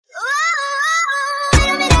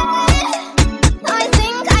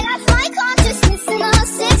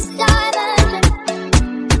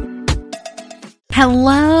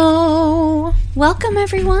Hello. Welcome,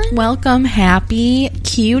 everyone. Welcome. Happy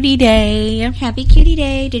Cutie Day. Happy Cutie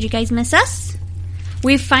Day. Did you guys miss us?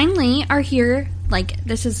 We finally are here. Like,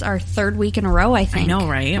 this is our third week in a row, I think. I know,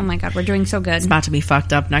 right? Oh, my God. We're doing so good. It's about to be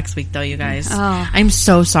fucked up next week, though, you guys. Oh. I'm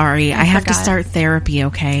so sorry. I have to forgot. start therapy,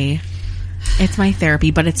 okay? It's my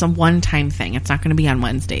therapy, but it's a one-time thing. It's not going to be on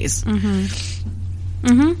Wednesdays.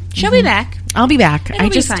 She'll be back. I'll be back. It'll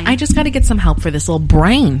be fine. I just got to get some help for this little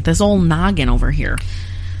brain, this old noggin over here.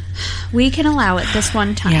 We can allow it this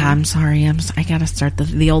one time. Yeah, I'm sorry. I got to start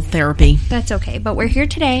the old therapy. That's okay. But we're here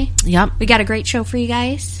today. Yep. We got a great show for you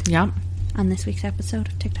guys Yep. on this week's episode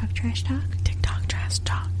of TikTok Trash Talk. TikTok trash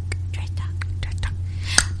talk. Trash Talk. Trash talk.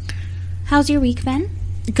 How's your week been?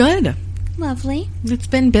 Good. Lovely. It's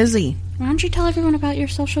been busy. Why don't you tell everyone about your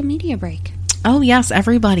social media break? Oh, yes,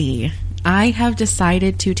 everybody. I have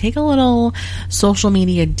decided to take a little social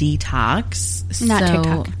media detox. Not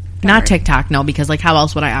TikTok. Not TikTok, no, because, like, how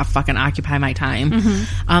else would I fucking occupy my time?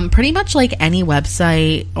 Pretty much, like, any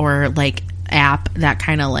website or, like, app that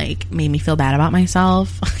kind of, like, made me feel bad about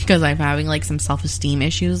myself because I'm having, like, some self-esteem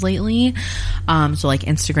issues lately. So, like,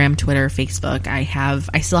 Instagram, Twitter, Facebook.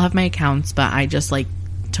 I still have my accounts, but I just, like,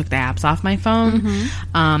 took the apps off my phone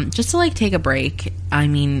just to like take a break. I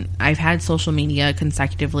mean, I've had social media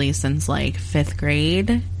consecutively since like 5th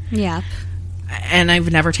grade. Yeah. And I've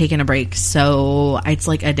never taken a break, so it's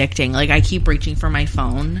like addicting. Like I keep reaching for my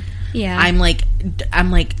phone. Yeah. I'm like,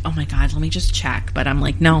 oh my God, let me just check. But I'm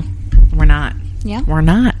like, no, we're not. Yeah. We're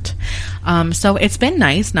not. So it's been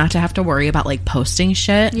nice not to have to worry about like posting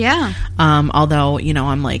shit. Yeah. Although, you know,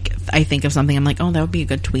 I'm like, I think of something, I'm like, oh, that would be a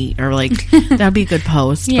good tweet or like, that would be a good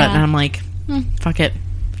post. Yeah. But then I'm like, fuck it.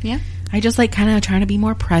 Yeah. I just like kind of trying to be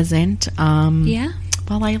more present. Yeah.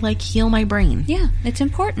 While I like heal my brain. Yeah. It's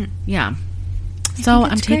important. Yeah. So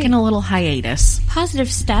I'm taking a little hiatus.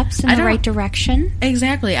 Positive steps in the right direction.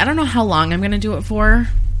 Exactly. I don't know how long I'm going to do it for.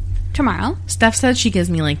 Tomorrow. Steph said she gives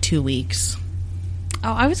me like 2 weeks.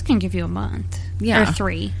 Oh, I was going to give you a month. Yeah. Or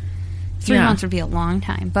 3. 3 months would be a long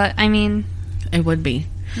time. But, I mean... It would be.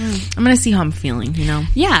 I'm going to see how I'm feeling, you know?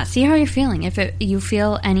 Yeah, see how you're feeling. If you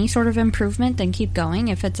feel any sort of improvement, then keep going.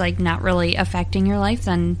 If it's, like, not really affecting your life,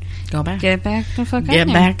 then... Go back. Get back the fuck on there.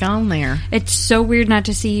 Get back on there. It's so weird not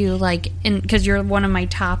to see you, like... Because you're one of my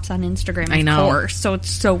tops on Instagram, I know. Of course. So it's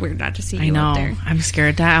so weird not to see you I know. up there. I'm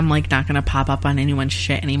scared that I'm, like, not going to pop up on anyone's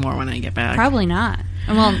shit anymore when I get back. Probably not.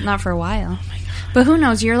 Well, not for a while. Oh, my God. But who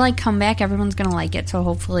knows? You're, like, come back, everyone's going to like it. So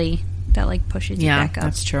hopefully that, like, pushes you back up. Yeah,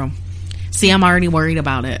 that's true. See, I'm already worried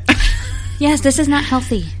about it. Yes, this is not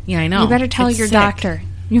healthy. Yeah, I know. You better tell your doctor.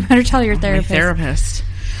 You better tell your therapist. My therapist.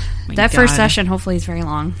 That first session hopefully is very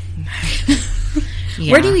long.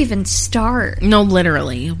 Yeah. Where do you even start? No,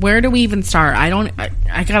 literally. Where do we even start? I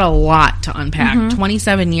got a lot to unpack.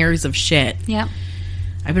 27 years of shit. Yep.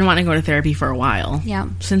 I've been wanting to go to therapy for a while. Yeah.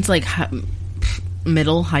 Since like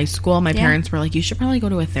high school, my parents were like, you should probably go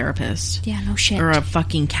to a therapist. Yeah, no shit. Or a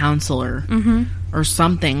fucking counselor. Or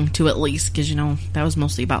something to at least, because, you know, that was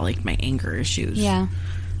mostly about like my anger issues. Yeah.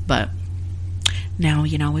 But now,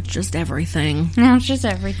 you know, it's just everything. Now it's just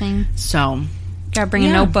everything. So. Gotta bring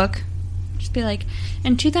a notebook. Just be like,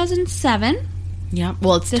 in 2007. Yeah.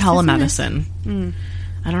 Well, it's telemedicine.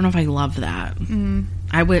 I don't know if I love that.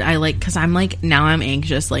 Because I'm like, now I'm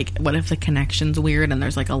anxious. Like, what if the connection's weird and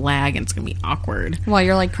there's like a lag and it's going to be awkward? While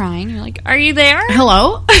you're like crying, you're like, are you there?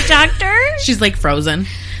 Hello? Doctor? She's like frozen.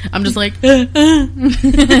 I'm just like,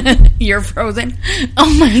 You're frozen.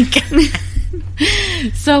 Oh my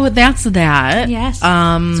God. So that's that. Yes.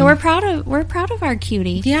 So we're proud of our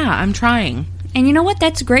cutie. Yeah, I'm trying. And you know what?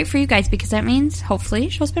 That's great for you guys because that means hopefully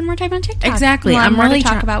she'll spend more time on TikTok. Exactly. I'm really to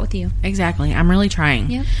talk about with you. Exactly. I'm really trying.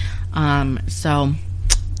 Yep. So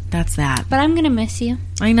that's that. But I'm gonna miss you.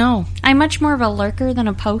 I know. I'm much more of a lurker than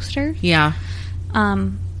a poster. Yeah. So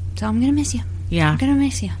I'm gonna miss you. Yeah. I'm gonna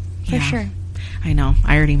miss you for sure. I know.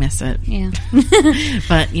 I already miss it. Yeah.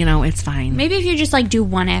 But you know, it's fine. Maybe if you just like do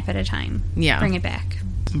one app at a time. Yeah. Bring it back.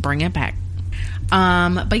 Bring it back.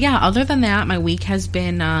 But yeah, other than that, my week has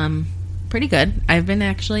been pretty good. I've been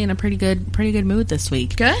actually in a pretty good mood this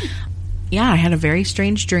week. Good. Yeah, I had a very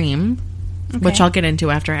strange dream, which I'll get into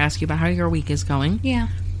after I ask you about how your week is going. Yeah.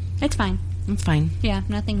 It's fine. It's fine. Yeah,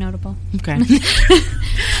 nothing notable. Okay.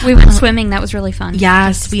 We went swimming. That was really fun.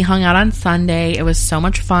 Yes, we hung out on Sunday. It was so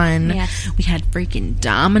much fun. Yes. We had freaking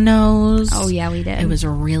Domino's. Oh, yeah, we did. It was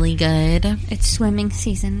really good. It's swimming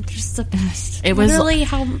season. Just the best. It was literally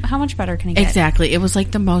how much better can it get? Exactly. It was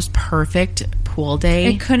like the most perfect pool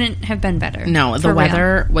day. It couldn't have been better. No, the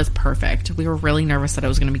weather was perfect. We were really nervous that it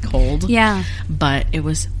was going to be cold. Yeah. But it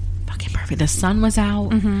was fucking perfect. The sun was out.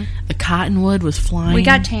 Mm-hmm. The cottonwood was flying. We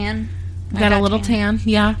got tan. Got a little tan.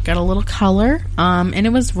 Yeah, got a little color. And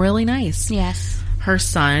it was really nice. Yes. Her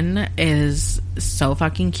son is so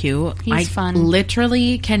fucking cute. He's fun.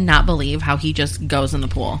 Literally cannot believe how he just goes in the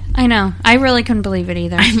pool. I know. I really couldn't believe it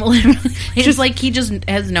either. I'm literally just like, he just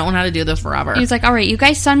has known how to do this forever. He's like, all right, you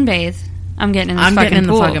guys sunbathe. I'm getting in this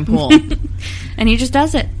the fucking pool. And he just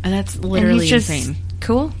does it. And that's literally just insane.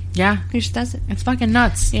 Cool. Yeah. He just does it. It's fucking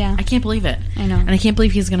nuts. Yeah. I can't believe it. I know. And I can't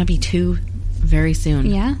believe he's going to be 2 very soon.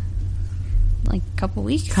 Yeah. Like a couple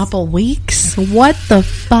weeks. Couple weeks? What the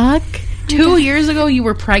fuck? 2 years ago, you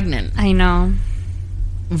were pregnant. I know.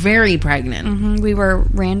 Very pregnant. Mm-hmm. We were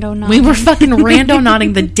rando nodding. We were fucking rando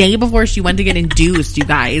nodding the day before she went to get induced, you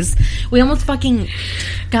guys. We almost fucking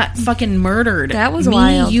got fucking murdered. That was Me,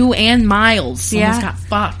 wild. you, and Miles almost got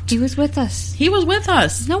fucked. He was with us. He was with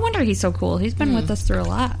us. No wonder he's so cool. He's been with us through a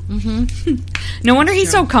lot. Mm-hmm. No wonder he's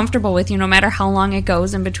so comfortable with you, no matter how long it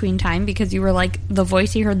goes in between time, because you were like the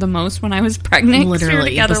voice he heard the most when I was pregnant. Literally. We were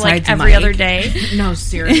together Besides like every Mike. other day. No,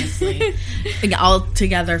 seriously. All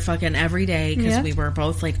together fucking every day because we were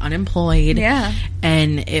both like unemployed. Yeah.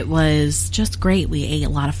 And it was just great. We ate a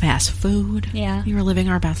lot of fast food. Yeah. We were living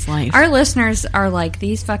our best life. Our listeners are like,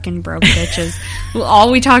 these fucking broke bitches.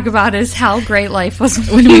 All we talk about is how great life was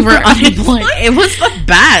when we were unemployed. It was the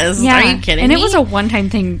best. Yeah. Are you kidding me? me? And it was a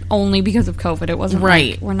one-time thing only because of COVID. It wasn't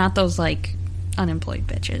right. Like, we're not those like unemployed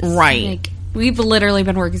bitches. Right. Like, we've literally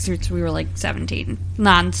been working since we were like 17,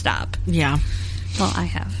 nonstop. Yeah. Well, I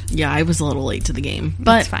have. Yeah, I was a little late to the game,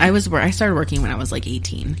 but I started working when I was like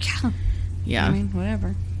 18. Yeah. Yeah. I mean,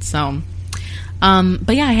 whatever. So,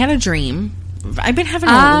 but yeah, I had a dream. I've been having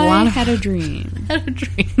a dream.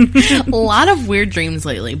 A lot of weird dreams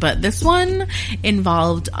lately, but this one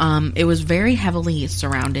involved, it was very heavily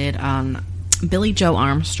surrounded on Billy Joe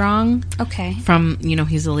Armstrong. Okay. From,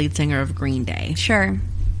 he's the lead singer of Green Day. Sure.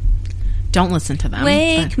 Don't listen to them.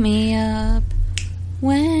 Wake me up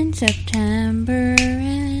when September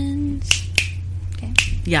ends. Okay.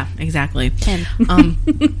 Yeah, exactly.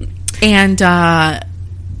 Him. And,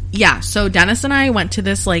 yeah, so Dennis and I went to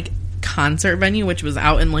this, like, concert venue, which was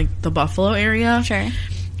out in, like, the Buffalo area. Sure.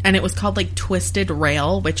 And it was called, like, Twisted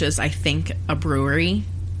Rail, which is, I think, a brewery.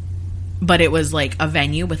 But it was, like, a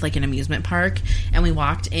venue with, like, an amusement park. And we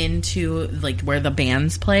walked into, like, where the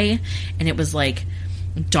bands play. And it was, like,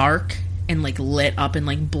 dark and, like, lit up in,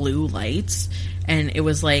 like, blue lights. And it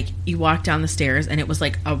was, like, you walk down the stairs, and it was,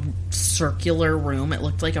 like, a circular room. It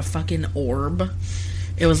looked like a fucking orb.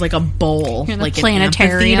 It was like a bowl, like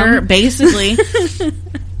planetarium, an amphitheater, basically.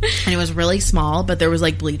 And it was really small, but there was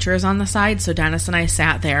like bleachers on the side. So Dennis and I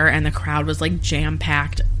sat there, and the crowd was like jam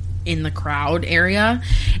packed in the crowd area.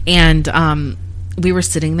 And we were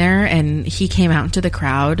sitting there, and he came out into the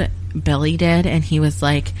crowd. Billy did, and he was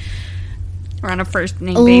like, "We're on a first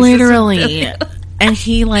name basis." Literally. And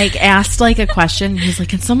he like asked like a question. He's like,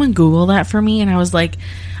 "Can someone Google that for me?" And I was like,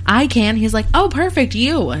 I can. He's like, "Oh, perfect,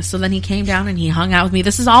 you." So then he came down and he hung out with me.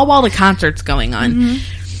 This is all while the concert's going on.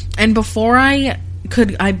 Mm-hmm. And before I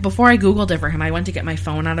Googled it for him, I went to get my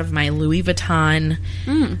phone out of my Louis Vuitton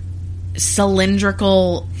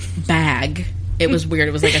cylindrical bag. It was weird.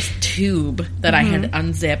 It was like a tube that I had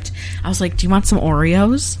unzipped. I was like, "Do you want some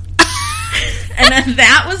Oreos?" And then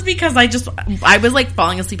that was because I was like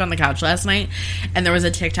falling asleep on the couch last night, and there was a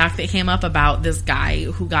TikTok that came up about this guy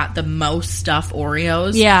who got the most stuffed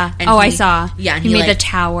Oreos. Yeah. And I saw. Yeah. And he made the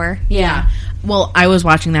tower. Yeah. Well, I was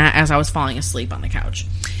watching that as I was falling asleep on the couch.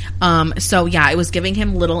 So yeah, I was giving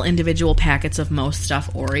him little individual packets of most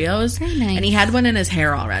stuffed Oreos. Very nice. And he had one in his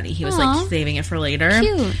hair already. He was like saving it for later.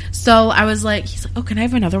 Cute. So I was like, he's like, "Oh, can I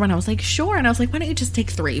have another one?" I was like, "Sure." And I was like, "Why don't you just take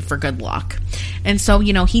 3 for good luck?" And so,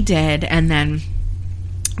 he did. And then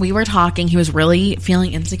we were talking. He was really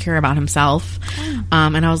feeling insecure about himself.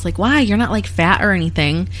 And I was like, "Why? You're not like fat or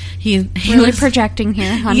anything." He really was projecting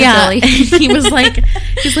here on yeah. Billy. He was like,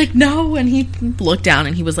 he's like, "No." And he looked down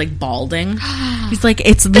and he was like balding. He's like,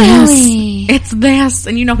 "It's this. Billy. It's this."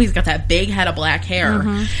 And he's got that big head of black hair.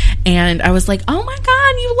 Mm-hmm. And I was like, "Oh my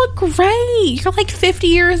God, you look great. You're like 50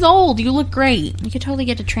 years old. You look great. You could totally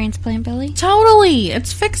get a transplant, Billy. Totally.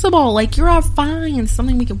 It's fixable. Like, you're all fine. It's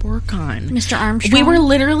something we could work on." Mr. Armstrong. We were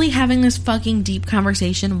literally having this fucking deep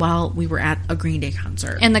conversation while we were at a Green Day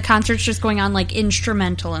concert. And the concert's just going on like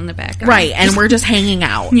instrumental in the background. Right. And we're just hanging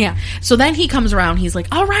out. Yeah. So then he comes around. He's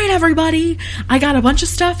like, "All right, everybody. I got a bunch of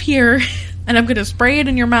stuff here. And I'm going to spray it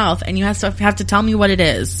in your mouth. And you have to tell me what it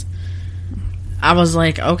is." I was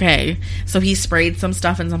like, okay. So he sprayed some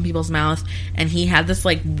stuff in some people's mouth. And he had this,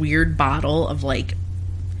 like, weird bottle of, like...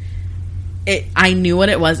 I knew what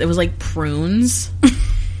it was. It was, like, prunes.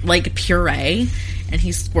 Like, puree. and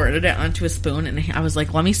he squirted it onto a spoon, and I was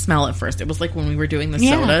like, let me smell it first. It was like when we were doing the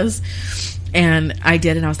sodas, and I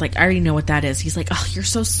did, and I was like, I already know what that is. He's like, oh, you're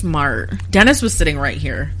so smart. Dennis was sitting right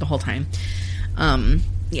here the whole time.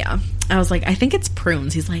 Yeah. I was like, I think it's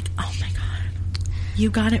prunes. He's like, oh my God, you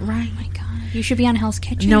got it right. Oh my God. You should be on Hell's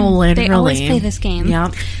Kitchen. No, literally. They always play this game.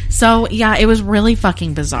 Yeah. So, yeah, it was really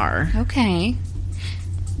fucking bizarre. Okay.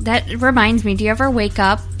 That reminds me, do you ever wake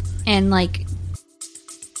up and, like...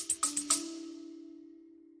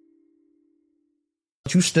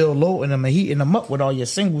 You still loading them and heating them up with all your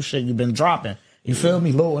single shit you've been dropping. You feel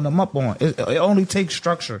me? Loading them up on. It only takes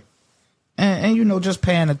structure. And you know, just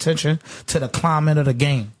paying attention to the climate of the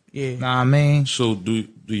game. Yeah. Know what I mean? So do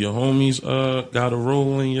your homies got a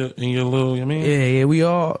role in your little, you mean? Yeah, we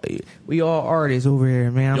all artists over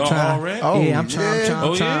here, man. Y'all already? I'm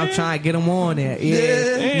trying to get them on there.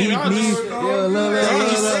 Yeah.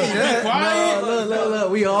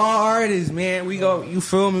 Look, we all artists, man. You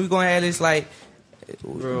feel me? We gonna have this like,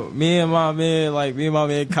 bro, me and my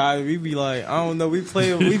man Kai, we be like, I don't know, we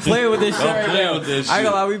play with this shit right now. I ain't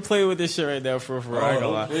gonna lie, we play with this shit right now for real. I ain't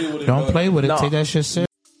gonna lie. Don't play with it. No. Take that shit serious.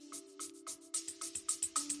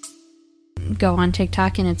 Go on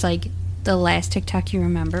TikTok and it's like the last TikTok you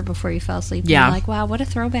remember before you fell asleep. Yeah. You're like, wow, what a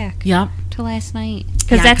throwback. Yep. To last night.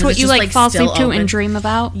 Because that's what you like fall asleep to and dream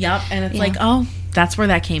about. Yep. And it's like, oh, that's where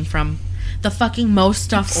that came from. The fucking most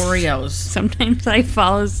stuffed Oreos. Sometimes I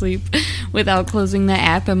fall asleep without closing the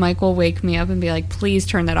app and Mike will wake me up and be like, please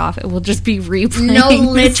turn that off. It will just be replaying. No,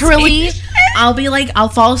 literally. I'll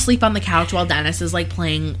fall asleep on the couch while Dennis is like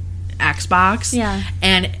playing Xbox. Yeah.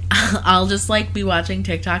 And I'll just like be watching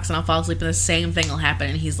TikToks and I'll fall asleep and the same thing will happen.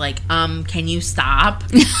 And he's like, can you stop?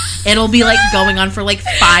 It'll be like going on for like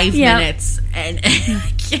 5 minutes. And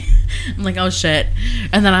I'm like, oh shit.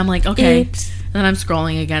 And then I'm like, okay. Oops. And then I'm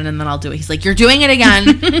scrolling again, and then I'll do it. He's like, you're doing it again.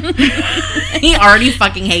 He already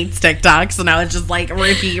fucking hates TikTok, so now it's just like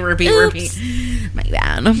repeat. My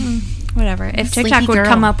bad. Whatever. If TikTok would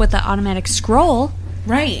come up with the automatic scroll,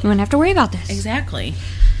 right, you wouldn't have to worry about this. Exactly.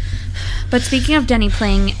 But speaking of Denny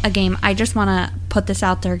playing a game, I just want to put this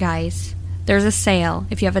out there, guys. There's a sale.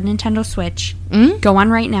 If you have a Nintendo Switch, go on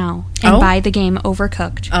right now and buy the game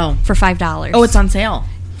Overcooked for $5. Oh, it's on sale.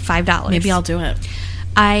 $5. Maybe I'll do it.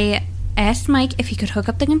 I asked Mike if he could hook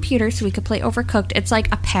up the computer so we could play Overcooked. It's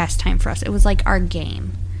like a pastime for us. It was like our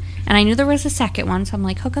game. And I knew there was a second one, so I'm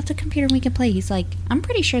like, hook up the computer and we can play. He's like, I'm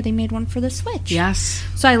pretty sure they made one for the Switch. Yes.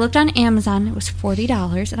 So I looked on Amazon. It was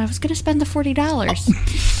 $40, and I was going to spend the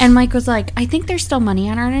 $40. And Mike was like, I think there's still money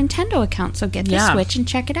on our Nintendo account, so get the Switch and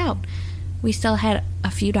check it out. We still had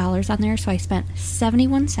a few dollars on there, so I spent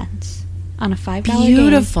 71 cents on a $5 game.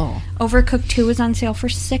 Beautiful. Overcooked 2 is on sale for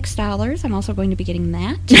 $6. I'm also going to be getting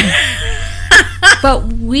that. But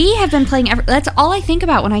we have been playing... that's all I think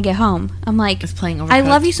about when I get home. I'm like, just playing Overcooked. I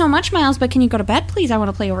love you so much, Miles, but can you go to bed, please? I want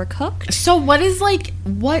to play Overcooked. So what is like...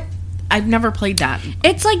 what... I've never played that.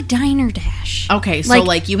 It's like Diner Dash. Okay, so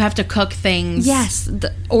like you have to cook things. Yes.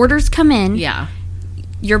 The orders come in. Yeah.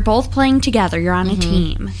 You're both playing together. You're on a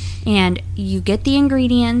team. And you get the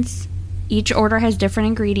ingredients. Each order has different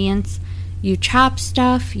ingredients. You chop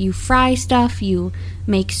stuff, you fry stuff, you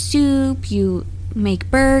make soup, you make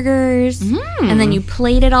burgers, and then you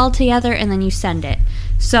plate it all together, and then you send it.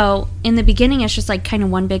 So in the beginning, it's just like kind of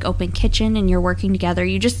one big open kitchen, and you're working together.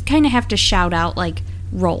 You just kind of have to shout out like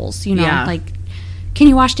roles, you know, like, can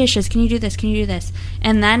you wash dishes? Can you do this? Can you do this?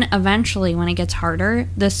 And then eventually, when it gets harder,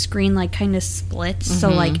 the screen like kind of splits. So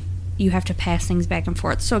like you have to pass things back and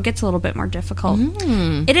forth. So it gets a little bit more difficult.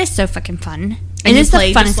 It is so fucking fun. And it is the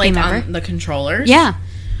funnest just, like, game ever. on the controllers? Yeah.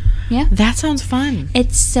 That sounds fun.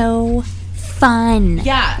 It's so fun.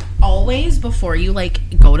 Yeah. Always before you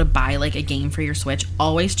like go to buy like a game for your Switch,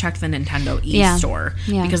 always check the Nintendo e-store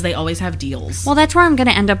because they always have deals. Well, that's where I'm going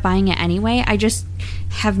to end up buying it anyway. I just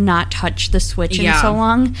have not touched the Switch in so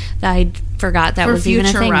long that I forgot that was even a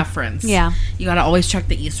thing. For future reference. Yeah. You got to always check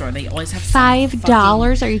the e-store. They always have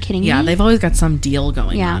 $5. Are you kidding me? Yeah, they've always got some deal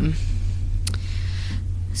going on.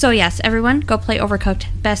 So yes, everyone, go play Overcooked.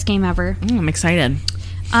 Best game ever. I'm excited.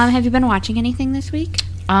 Have you been watching anything this week?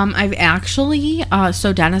 I've actually,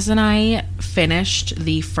 so Dennis and I finished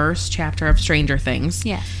the first chapter of Stranger Things.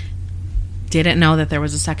 Yes. Didn't know that there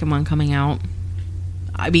was a second one coming out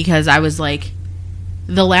because I was like,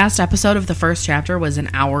 the last episode of the first chapter was an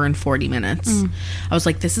hour and 40 minutes. I was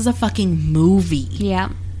like, this is a fucking movie. Yeah.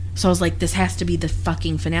 So I was like, this has to be the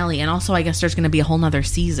fucking finale. And also, I guess there's going to be a whole nother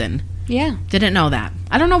season. Yeah. Didn't know that.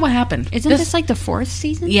 I don't know what happened. Isn't this like the 4th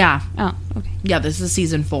season? Yeah. Oh, okay. Yeah, this is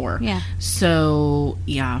season 4. Yeah. So,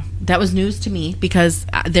 yeah. That was news to me because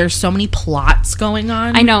there's so many plots going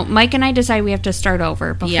on. I know. Mike and I decide we have to start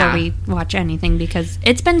over before Yeah. we watch anything because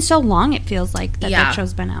it's been so long, it feels like, that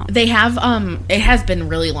show's been out. They have, it has been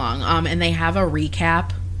really long. And they have a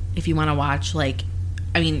recap if you want to watch, like,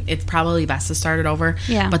 I mean, it's probably best to start it over.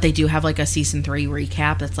 Yeah. But they do have, like, a season 3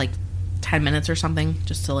 recap that's, like, 10 minutes or something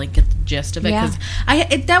just to, like, get the gist of it. Yeah.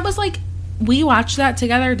 Because that was, like, we watched that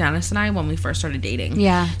together, Dennis and I, when we first started dating.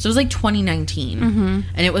 Yeah. So it was, like, 2019. Mm-hmm.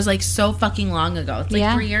 And it was, like, so fucking long ago. It's,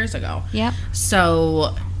 like, 3 years ago. Yep.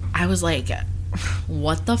 So I was like,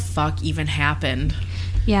 what the fuck even happened?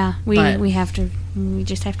 Yeah. We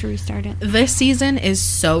just have to restart it. This season is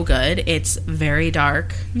so good. It's very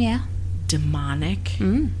dark. Yeah. Demonic.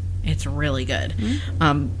 It's really good.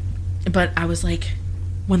 But I was like,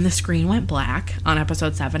 when the screen went black on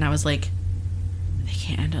episode 7, I was like, they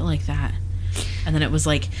can't end it like that. And then it was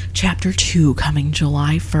like chapter 2 coming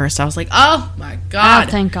July 1st. I was like, oh my god.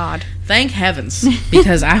 Oh, thank God. Thank heavens.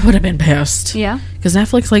 Because I would have been pissed. Yeah. Because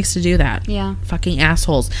Netflix likes to do that. Yeah. Fucking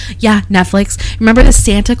assholes. Yeah, Netflix. Remember the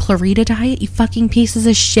Santa Clarita Diet, you fucking pieces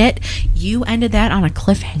of shit? You ended that on a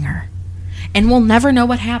cliffhanger. And we'll never know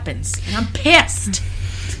what happens. And I'm pissed.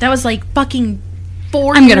 That was like fucking 4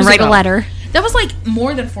 years ago. I'm going to write a letter. That was like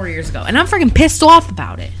more than 4 years ago. And I'm freaking pissed off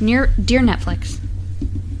about it. Dear Netflix.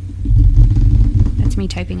 That's me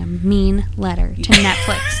typing a mean letter to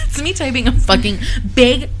Netflix. It's me typing a fucking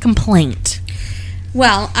big complaint.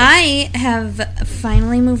 Well, I have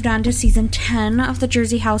finally moved on to season 10 of the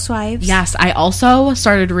Jersey Housewives. Yes, I also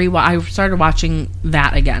started I started watching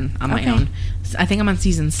that again on my own. I think I'm on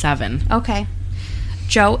season 7. Okay.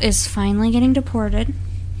 Joe is finally getting deported.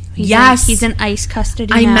 He's in ICE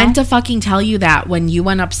custody I now. meant to fucking tell you that when you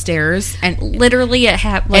went upstairs and Literally, it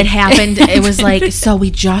happened. it happened. It was like, so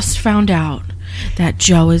we just found out that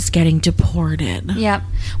Joe is getting deported. Yep.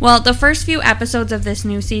 Well, the first few episodes of this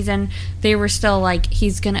new season, they were still like,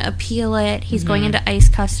 he's going to appeal it. He's going into ICE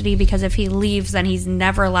custody because if he leaves, then he's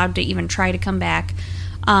never allowed to even try to come back.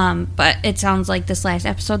 But it sounds like this last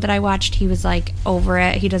episode that I watched, he was like over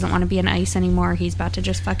it. He doesn't want to be in ICE anymore. He's about to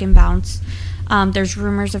just fucking bounce. There's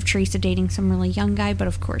rumors of Teresa dating some really young guy, but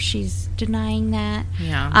of course she's denying that.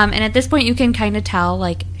 Yeah. And at this point you can kind of tell,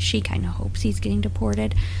 like, she kind of hopes he's getting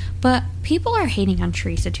deported. But people are hating on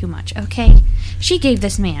Teresa too much, okay? She gave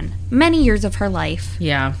this man many years of her life.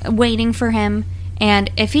 Yeah. Waiting for him.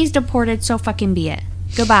 And if he's deported, so fucking be it.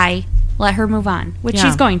 Goodbye. Let her move on. Which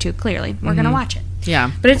she's going to, clearly. We're going to watch it.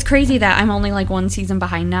 Yeah. But it's crazy that I'm only like 1 season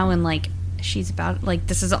behind now and like she's about like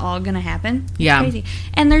this is all gonna happen. It's crazy.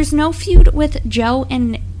 And there's no feud with Joe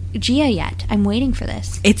and Gia yet. I'm waiting for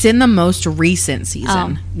this. It's in the most recent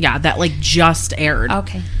season. Yeah, that like just aired.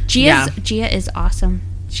 Okay. Gia is awesome.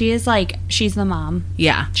 She is like she's the mom.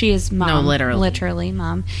 Yeah. She is mom. No, literally. Literally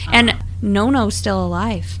mom. And Nono's still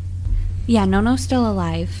alive. Yeah, Nono's still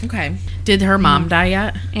alive. Okay. Did her mom die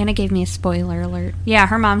yet? Anna gave me a spoiler alert. Yeah,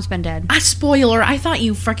 her mom's been dead. A spoiler. I thought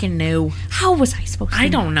you freaking knew. How was I supposed to know? I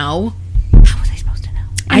don't know. How was I supposed to know?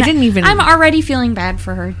 I didn't even... I'm already feeling bad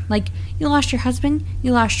for her. Like, you lost your husband.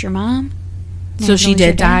 You lost your mom. So she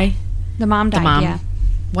did die? The mom died, The mom? yeah.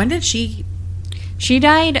 When did she... She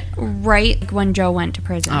died right when Joe went to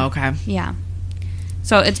prison. Oh, okay. Yeah.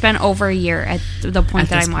 So it's been over a year at the point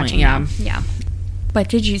that I'm watching yeah. now. Yeah. But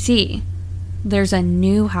did you see... There's a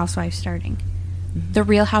new housewife starting. The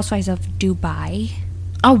Real Housewives of Dubai.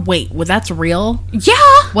 Oh, wait. Well, that's real?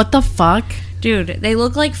 Yeah! What the fuck? Dude, they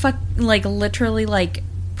look like literally like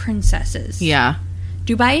princesses. Yeah.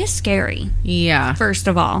 Dubai is scary, Yeah. first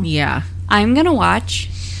of all. Yeah. I'm going to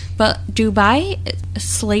watch, but Dubai,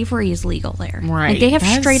 slavery is legal there. Right. Like, they have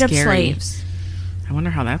That's straight up scary. slaves. I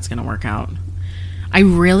wonder how that's going to work out. I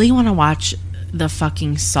really want to watch the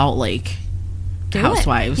fucking Salt Lake Do it.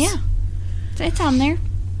 Housewives. Yeah. It's on there.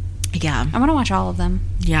 Yeah. I want to watch all of them.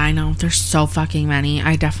 Yeah, I know. There's so fucking many.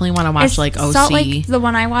 I definitely want to watch Is like OC. Salt Lake the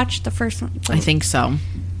one I watched, the first one? I think so.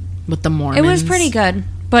 With the Mormons. It was pretty good.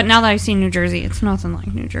 But now that I've seen New Jersey, it's nothing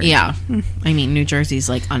like New Jersey. Yeah. I mean, New Jersey's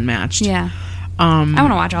like unmatched. Yeah. I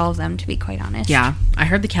want to watch all of them, to be quite honest. Yeah. I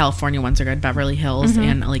heard the California ones are good. Beverly Hills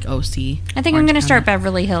and like OC. I think I'm Orange going to start County.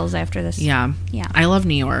 Beverly Hills after this. Yeah. Yeah. I love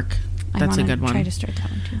New York. I That's a wanna good one. try to start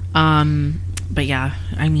that one, too. But yeah,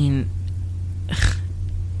 I mean,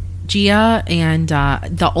 Gia, and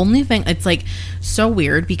the only thing, it's like so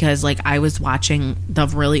weird because like I was watching the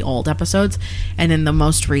really old episodes, and then the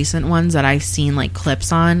most recent ones that I've seen like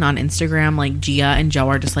clips on Instagram, like Gia and Joe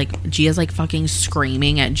are just like, Gia's like fucking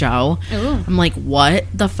screaming at Joe. Ooh. I'm like, what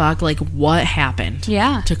the fuck? Like, what happened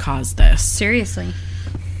to cause this? Seriously.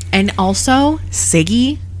 And also,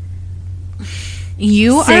 Siggy,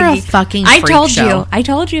 you are a fucking freak show. I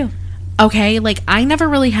told you. Okay, like, I never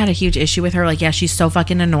really had a huge issue with her. Like, yeah, she's so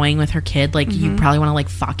fucking annoying with her kid. Like, you probably want to, like,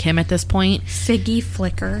 fuck him at this point. Siggy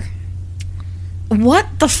Flicker.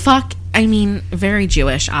 What the fuck? I mean, very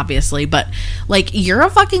Jewish, obviously, but, like, you're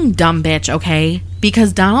a fucking dumb bitch, okay?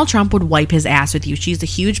 Because Donald Trump would wipe his ass with you. She's a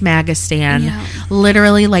huge MAGA stan. Yeah.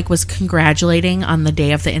 Literally, like, was congratulating on the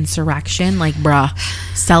day of the insurrection. Like, bruh,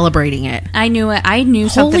 celebrating it. I knew it. I knew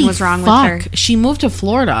something was wrong with her. She moved to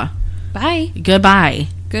Florida. Bye. Goodbye.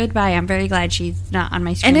 Goodbye. I'm very glad she's not on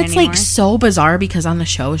my screen And it's anymore. like so bizarre because on the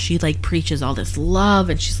show she like preaches all this love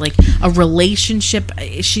and she's like a relationship.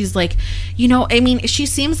 She's like, you know, I mean, she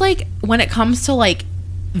seems like when it comes to like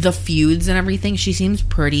the feuds and everything, she seems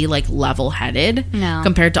pretty like level-headed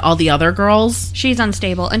compared to all the other girls. She's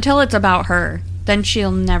unstable until it's about her. Then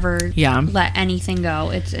she'll never Yeah. let anything go.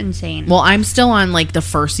 It's insane. Well, I'm still on like the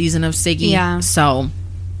first season of Siggy. Yeah. So,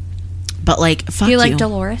 but like, fuck Do you like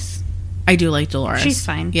Dolores? I do like Dolores. She's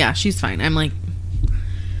fine. Yeah, she's fine. I'm like,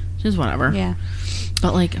 she's whatever. Yeah.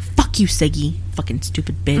 But like, fuck you, Siggy. Fucking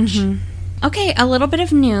stupid bitch. Okay, a little bit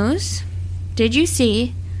of news. Did you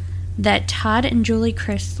see that Todd and Julie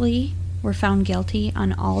Chrisley were found guilty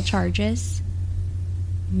on all charges?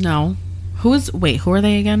 No. Who are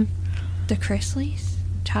they again? The Chrisleys?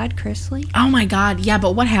 Todd Chrisley? Oh my god, yeah,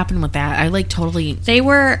 but what happened with that? I like totally... They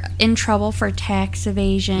were in trouble for tax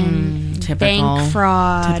evasion, bank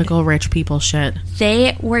fraud. Typical rich people shit.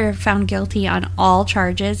 They were found guilty on all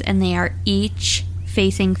charges, and they are each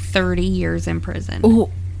facing 30 years in prison. Ooh.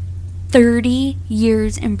 30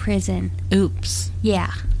 years in prison. Oops.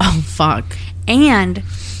 Yeah. Oh, fuck. And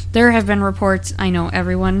there have been reports, I know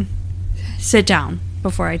everyone, sit down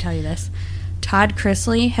before I tell you this. Todd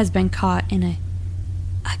Chrisley has been caught in a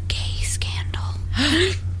gay scandal.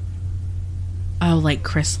 Oh, like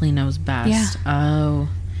Chrisley knows best. Yeah. Oh.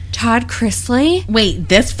 Todd Chrisley? Wait,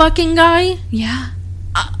 this fucking guy? Yeah.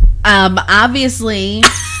 Obviously.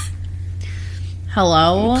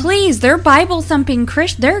 Hello? Please, they're Bible thumping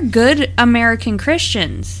Christians. They're good American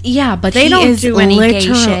Christians. Yeah, but They he don't is do any gay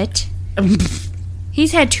shit.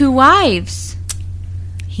 He's had 2 wives.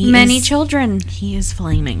 Many children. He is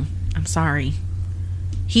flaming. I'm sorry.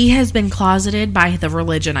 He has been closeted by the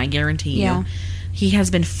religion, I guarantee you. Yeah. He has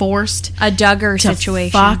been forced A Duggar to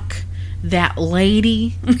situation. fuck that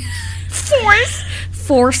lady.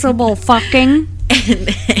 Forcible fucking. and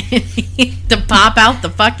to pop out the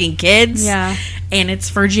fucking kids. Yeah. And it's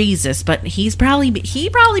for Jesus, but he probably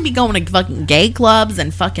be going to fucking gay clubs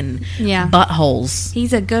and fucking buttholes.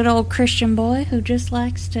 He's a good old Christian boy who just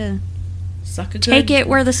likes to take it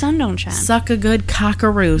where the sun don't shine. Suck a good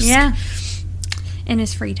cockaroos. Yeah. In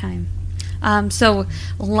his free time. So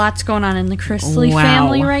lots going on in the Chrisley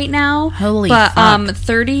family right now. Holy fuck.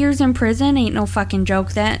 30 years in prison ain't no fucking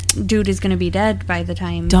joke. That dude is going to be dead by the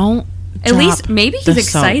time. Don't. At least maybe he's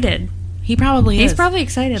excited. He probably is. He's probably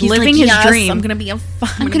excited. He's living like, his dream. I'm gonna be a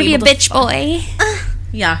bitch boy.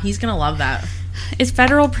 Yeah, he's gonna love that. Is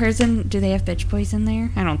federal prison? Do they have bitch boys in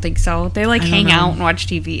there? I don't think so. They like hang out and watch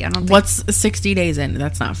TV. I don't. What's 60 days in?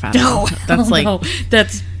 That's not federal. No, that's like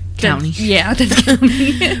that's county. Yeah, that's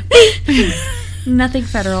county. Nothing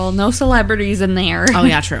federal. No celebrities in there. Oh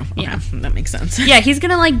yeah, true. Okay, Yeah. that makes sense. Yeah, he's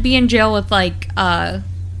gonna like be in jail with like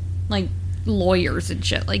lawyers and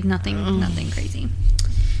shit. Like nothing crazy.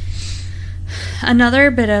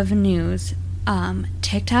 Another bit of news.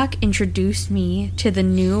 TikTok introduced me to the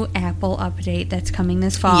new Apple update that's coming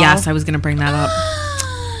this fall. Yes, I was gonna bring that up.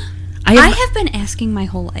 I have been asking my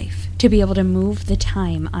whole life to be able to move the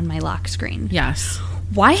time on my lock screen. Yes.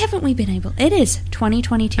 Why haven't we been able? It is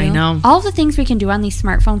 2022. I know. All the things we can do on these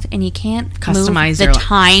smartphones, and you can't Customize move your the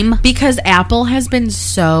time. Because Apple has been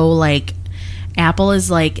so like, Apple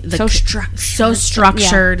is like So structured. So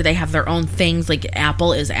structured. They have their own things. Like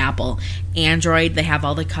Apple is Apple. Android, they have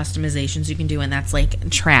all the customizations you can do, and that's like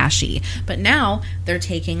trashy. But now they're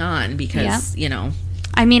taking on because you know.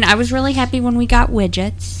 I mean, I was really happy when we got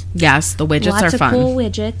widgets. Yes, the widgets Lots are fun. of cool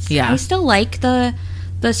widgets. Yeah. I still like the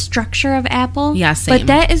structure of Apple. Yeah, same. But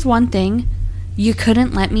that is one thing. You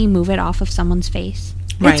couldn't let me move it off of someone's face.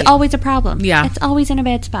 Right. It's always a problem. Yeah. It's always in a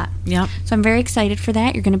bad spot. Yep. So I'm very excited for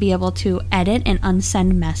that. You're going to be able to edit and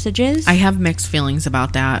unsend messages. I have mixed feelings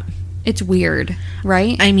about that. It's weird,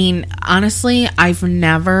 right? I mean, honestly, I've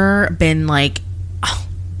never been like, oh,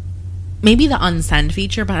 maybe the unsend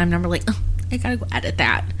feature, but I'm never like, oh, I gotta go edit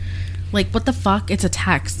that. Like, what the fuck? It's a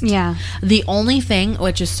text. Yeah. The only thing,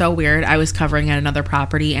 which is so weird, I was covering at another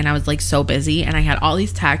property and I was like so busy and I had all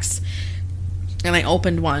these texts and I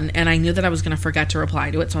opened one and I knew that I was going to forget to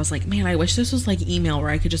reply to it. So I was like, man, I wish this was like email where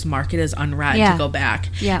I could just mark it as unread to go back.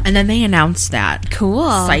 Yeah. And then they announced that. Cool.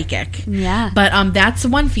 Psychic. Yeah. But that's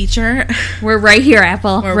one feature. We're right here,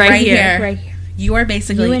 Apple. We're right here. Right here. You are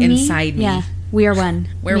basically You and inside me. Yeah. We are one.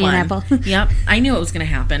 We're Me one. and Apple. Yep. I knew it was going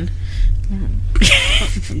to happen.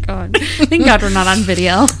 God. Thank God we're not on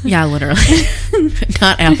video. Yeah, literally.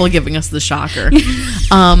 Not Apple giving us the shocker.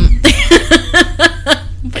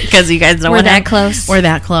 Because you guys know We're that close. We're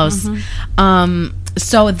that close.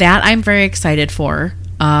 So that I'm very excited for.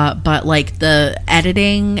 But like the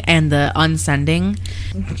editing and the unsending,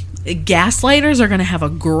 gaslighters are going to have a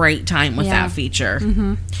great time with that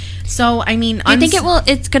feature. So I mean, I think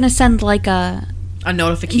it's going to send like a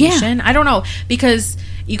notification. I don't know, because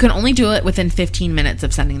you can only do it within 15 minutes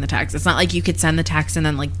of sending the text. It's not like you could send the text and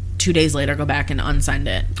then like 2 days later go back and unsend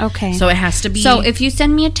it. Okay. So it has to be. So if you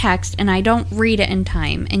send me a text and I don't read it in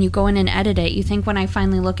time and you go in and edit it, you think when I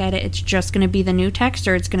finally look at it, it's just going to be the new text,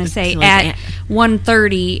 or it's going to say like at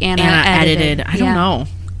 1:30 Anna edited? I don't know.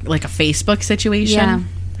 Like a Facebook situation? Yeah.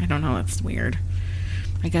 I don't know. It's weird.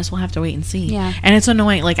 I guess we'll have to wait and see. Yeah. And it's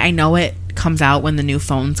annoying. Like, I know it comes out when the new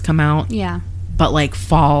phones come out. Yeah. But like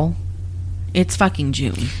fall, it's fucking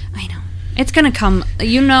June. I know. It's going to come.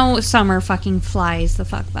 You know, summer fucking flies the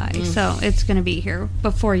fuck by. So it's going to be here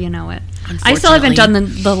before you know it. I still haven't done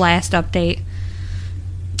the last update.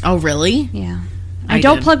 Oh, really? Yeah. I I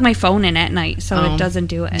don't did. plug my phone in at night, so it doesn't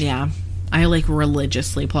do it. Yeah. I like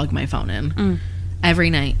religiously plug my phone in every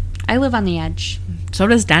night. I live on the edge. So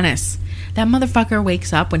does Dennis. That motherfucker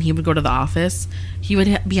wakes up when he would go to the office. He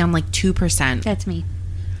would be on like 2%. That's me.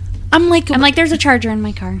 I'm like, there's a charger in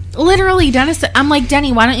my car. literally, Dennis. I'm like,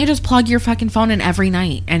 Denny, why don't you just plug your fucking phone in every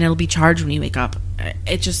night and it'll be charged when you wake up?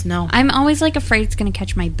 It just, no. I'm always like afraid it's going to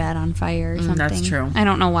catch my bed on fire or something. That's true. I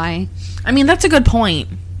don't know why. I mean, that's a good point.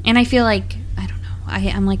 And I feel like, I don't know,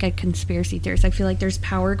 I'm like a conspiracy theorist. I feel like there's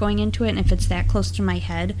power going into it, and if it's that close to my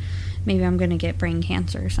head, maybe I'm going to get brain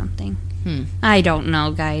cancer or something. I don't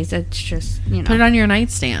know, guys. It's just, you know. Put it on your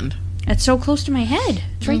nightstand. It's so close to my head.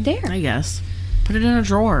 It's right there. I guess. Put it in a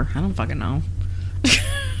drawer. I don't fucking know.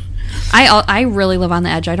 I really live on the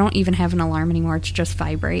edge. I don't even have an alarm anymore. It's just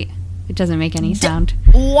vibrate. It doesn't make any sound.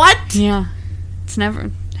 What? Yeah.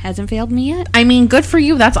 Hasn't failed me yet. I mean, good for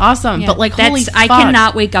you. That's awesome. Yeah. But like, holy I fuck.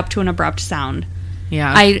 cannot wake up to an abrupt sound.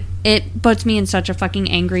 Yeah. It puts me in such a fucking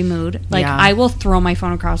angry mood. Like, Yeah. I will throw my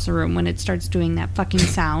phone across the room when it starts doing that fucking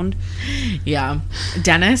sound. Yeah.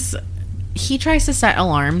 Dennis, he tries to set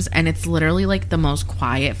alarms and it's literally like the most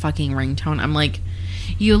quiet fucking ringtone. I'm like,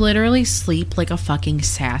 you literally sleep like a fucking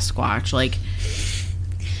Sasquatch. Like,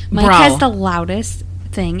 Mike bro. has the loudest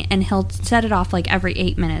thing, and he'll set it off like every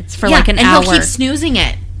 8 minutes for Yeah, like an and hour. he'll keep snoozing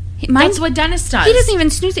it. That's what Dennis does. He doesn't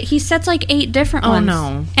even snooze it. He sets like 8 different ones.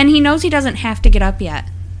 no. And he knows he doesn't have to get up yet.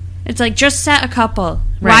 It's like, just set a couple.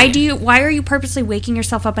 Right. Why are you purposely waking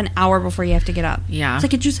yourself up an hour before you have to get up? Yeah. It's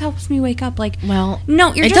like, it just helps me wake up. Like, Well,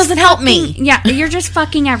 no, you're it just doesn't help me. fucking- Yeah, you're just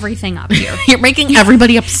fucking everything up here. You're making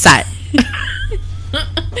everybody upset.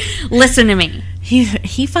 Listen to me.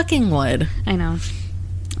 He fucking would. I know.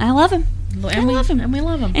 I love him. And we love him. And we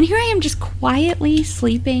love him. And here I am just quietly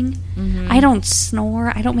sleeping. I don't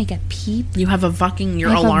snore. I don't make a peep. You have a fucking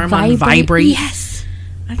your I have a alarm on vibrate. Yes.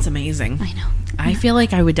 That's amazing. I know. I feel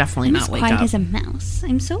like I would definitely I'm not as wake quiet up. as a mouse.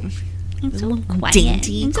 I'm so quiet.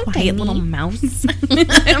 Dainty, I'm so quiet tiny. little mouse.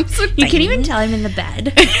 I'm so You can't even tell I'm in the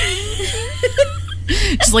bed.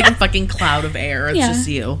 Just like a fucking cloud of air. It's Yeah. just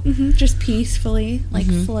you. Just peacefully, like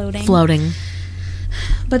floating. Floating.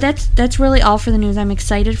 But that's really all for the news. I'm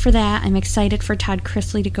excited for that. I'm excited for Todd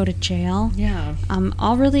Chrisley to go to jail. Yeah.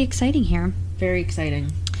 All really exciting here. Very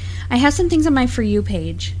exciting. I have some things on my For You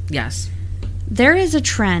page. Yes. There is a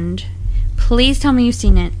trend. Please tell me you've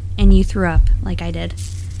seen it and you threw up like I did.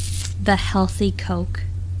 The healthy Coke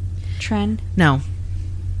trend. No.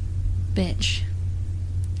 Bitch.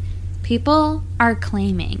 People are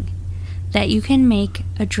claiming that you can make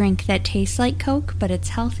a drink that tastes like Coke, but it's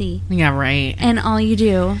healthy. Yeah, right. And all you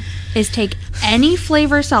do is take any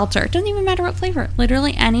flavor seltzer. It doesn't even matter what flavor.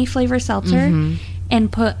 Literally any flavor seltzer.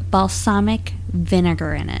 And put balsamic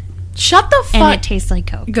vinegar in it. Shut the fuck. And it tastes like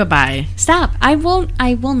Coke. Goodbye. Stop. I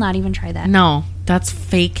will not even try that. No, that's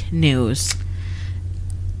fake news.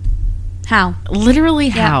 How? Literally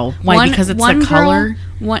how? Why? Because it's the color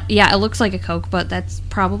Yeah, it looks like a Coke, but that's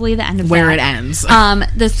probably the end of where that. it ends.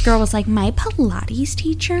 This girl was like, my Pilates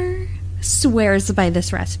teacher swears by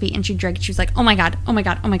this recipe, and she drank it. She was like, oh my god, oh my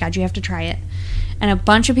god, oh my god, you have to try it. And a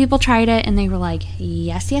bunch of people tried it, and they were like,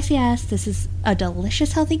 yes, this is a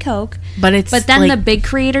delicious, healthy Coke. But then like, the big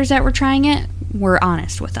creators that were trying it were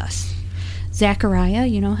honest with us. Zachariah,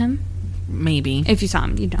 you know him? maybe. If you saw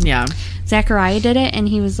him, you know. Yeah. Zachariah did it, and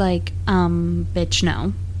he was like, bitch,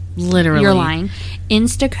 no. Literally. You're lying.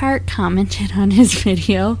 Instacart commented on his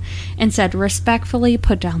video and said, respectfully,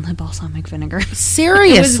 put down the balsamic vinegar.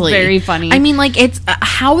 Seriously. It was very funny. I mean, like, it's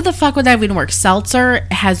how the fuck would that even work? Seltzer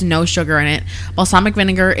has no sugar in it. Balsamic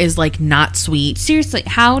vinegar is like not sweet. Seriously,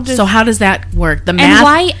 how does that work? The math, and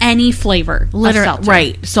why any flavor? literally, of seltzer?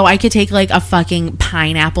 right? So I could take like a fucking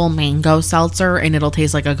pineapple mango seltzer and it'll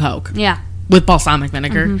taste like a Coke. Yeah. With balsamic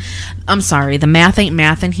vinegar. I'm sorry, the math ain't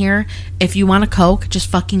math in here. If you want a Coke, just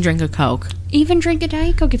fucking drink a Coke. Even drink a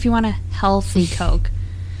Diet Coke if you want a healthy Coke.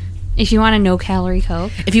 If you want a no-calorie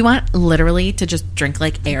Coke. If you want literally to just drink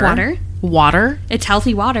like air. Water. It's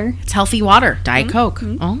healthy water. It's healthy water. Diet Coke.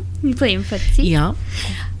 Oh. You playing footsie? Yeah.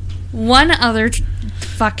 One other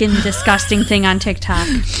fucking disgusting thing on TikTok.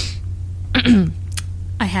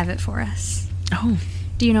 I have it for us. Oh.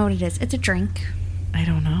 Do you know what it is? It's a drink. I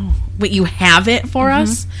don't know. Wait, you have it for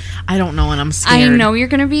us? I don't know, and I'm I scared. know you're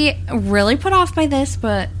going to be really put off by this,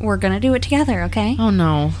 but we're going to do it together, okay? Oh,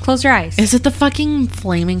 no. Close your eyes. Is it the fucking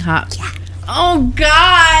flaming hot? Yeah. Oh,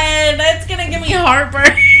 God. That's going to give me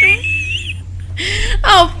heartburn.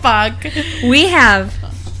 Oh, fuck. We have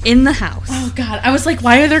in the house. Oh, God. I was like,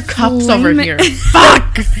 why are there cups over Flamin'- here?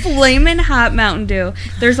 Fuck. Flamin' Hot Mountain Dew.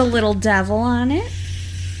 There's a little devil on it.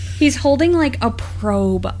 He's holding like a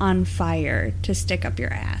probe on fire to stick up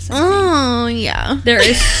your ass. Oh, yeah. There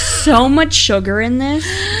is so much sugar in this.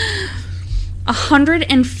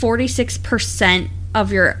 146%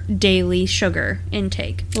 of your daily sugar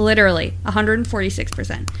intake. Literally,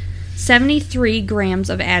 146%. 73 grams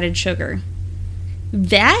of added sugar.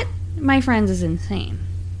 That, my friends, is insane.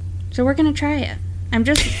 So we're going to try it. I'm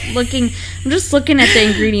just looking at the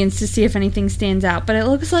ingredients to see if anything stands out, but it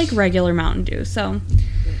looks like regular Mountain Dew. So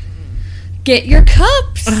get your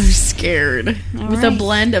cups. I'm scared. All With a right.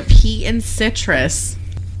 blend of heat and citrus.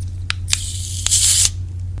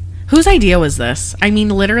 Whose idea was this? I mean,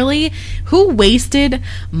 literally, who wasted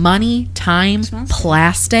money, time, Smells good.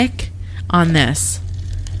 plastic on this?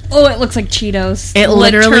 Oh, it looks like Cheetos. It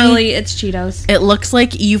literally- it's Cheetos. It looks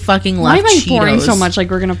like you fucking Why left am I Cheetos. pouring so much like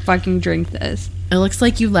we're gonna fucking drink this? It looks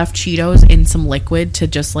like you left Cheetos in some liquid to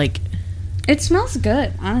just like... It smells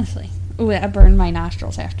good, honestly. Ooh, I burned my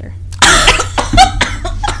nostrils after.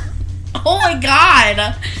 Oh my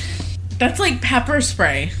god! That's like pepper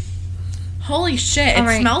spray. Holy shit, All it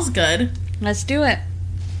right. smells good. Let's do it.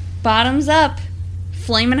 Bottoms up.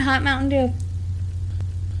 Flamin' Hot Mountain Dew.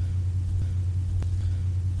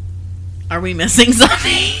 Are we missing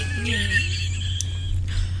something?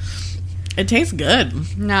 It tastes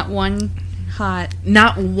good. Not one hot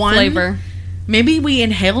Not one flavor. Maybe we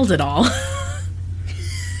inhaled it all.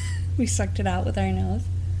 We sucked it out with our nose.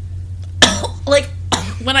 Like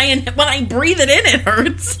when I breathe it in, it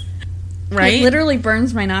hurts. Right? It literally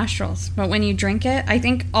burns my nostrils. But when you drink it, I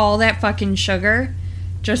think all that fucking sugar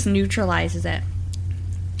just neutralizes it.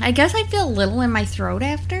 I guess I feel a little in my throat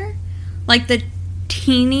after. Like the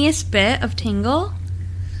teeniest bit of tingle.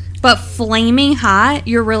 But flaming hot,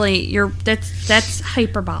 that's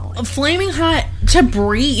hyperbolic. Flaming hot to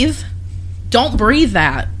breathe. Don't breathe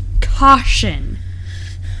that. Caution.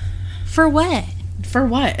 For what? For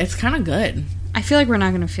what? It's kind of good. I feel like we're not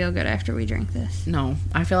going to feel good after we drink this. No,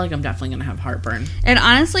 I feel like I'm definitely going to have heartburn. It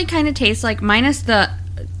honestly kind of tastes like, minus the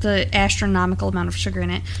astronomical amount of sugar in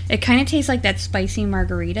it, it kind of tastes like that spicy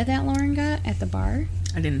margarita that Lauren got at the bar.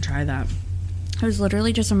 I didn't try that. It was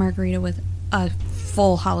literally just a margarita with a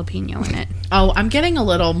full jalapeno in it. Oh, I'm getting a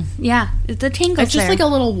little... Yeah, the tingles It's just there. like a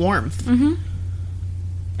little warmth. Mm-hmm.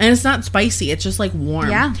 And it's not spicy. It's just like warm.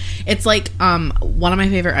 Yeah. It's like one of my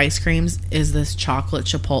favorite ice creams is this chocolate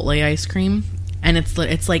chipotle ice cream, and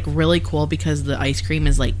it's like really cool because the ice cream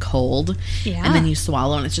is like cold, Yeah. and then you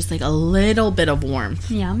swallow, and it's just like a little bit of warmth.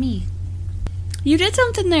 Yummy. You did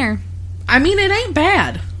something there. I mean, it ain't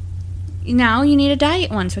bad. Now you need a diet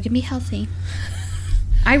one so it can be healthy.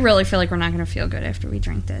 I really feel like we're not going to feel good after we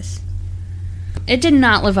drink this. It did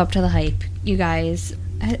not live up to the hype, you guys.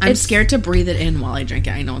 I'm scared to breathe it in while I drink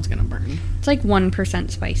it. I know it's gonna burn. It's like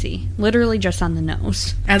 1% spicy. Literally just on the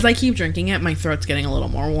nose. As I keep drinking it, my throat's getting a little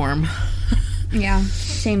more warm. Yeah,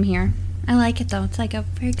 same here. I like it though. It's like a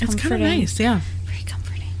very comforting. It's kind of nice, yeah. Very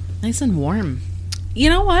comforting. Nice and warm. You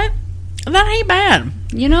know what? That ain't bad.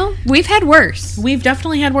 You know, we've had worse. We've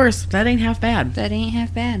definitely had worse. That ain't half bad. That ain't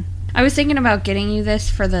half bad. I was thinking about getting you this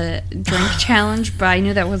for the drink challenge, but I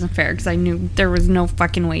knew that wasn't fair because I knew there was no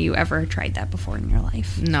fucking way you ever tried that before in your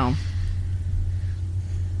life. No.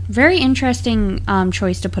 Very interesting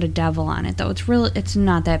choice to put a devil on it, though. It's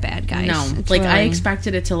not that bad, guys. No. It's Like, I really-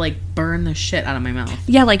 expected it to, like, burn the shit out of my mouth.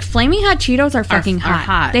 Yeah, like Flaming Hot Cheetos are fucking are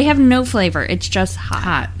hot. They have no flavor. It's just hot.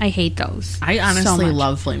 Hot. I hate those. I so honestly much.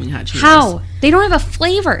 love Flaming Hot Cheetos. How? They don't have a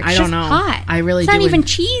flavor. It's I don't just know. hot. I really It's do not even en-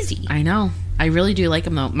 cheesy. I know. I really do like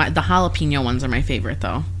them, though. The jalapeno ones are my favorite,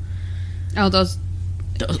 though. Oh, those.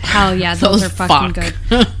 Hell yeah, those are fucking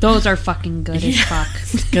good. Those are fucking good as fuck.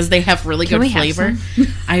 Because they have really Can good we have flavor. some?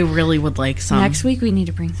 I really would like some. Next week we need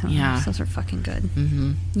to bring some. Yeah. Those are fucking good.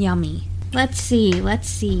 Mm-hmm. Yummy. Let's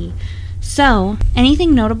see. So,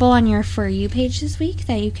 anything notable on your For You page this week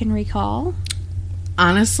that you can recall?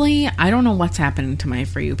 Honestly, I don't know what's happening to my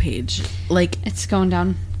For You page. Like, It's going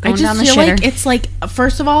down. I Going down just the feel shitter. like it's like,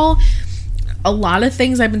 first of all, a lot of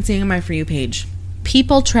things I've been seeing on my For You page.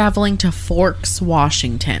 People traveling to Forks,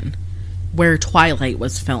 Washington, where Twilight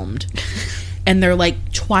was filmed. And they're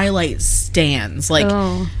like Twilight stans.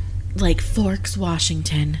 Oh Forks,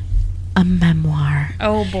 Washington, a memoir.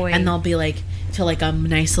 Oh, boy. And they'll be like, to like a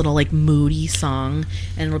nice little like moody song.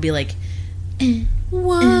 And it'll be like,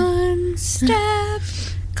 one step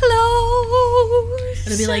closer.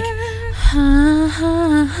 it'll be like,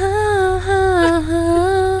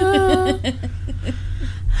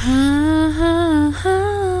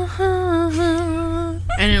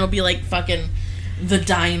 and it'll be like fucking the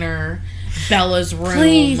diner, Bella's room,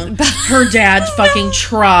 Please, her dad's fucking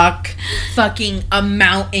truck, fucking a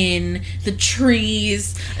mountain, the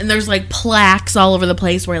trees, and there's like plaques all over the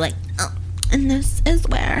place where like, oh, and this is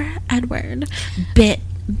where Edward bit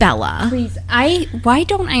Bella. Please, why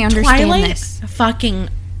don't I understand Twilight this? fucking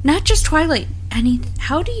Not just Twilight.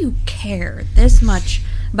 How do you care this much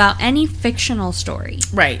about any fictional story?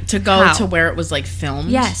 right to go How? to where it was like filmed.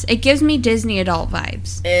 Yes, it gives me Disney adult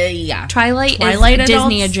vibes. Yeah. Twilight is adults,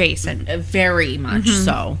 Disney adjacent. Very much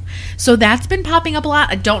so. So that's been popping up a lot.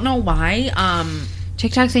 I don't know why.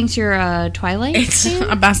 TikTok thinks you're a Twilight It's fan?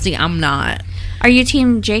 a bestie. I'm not. Are you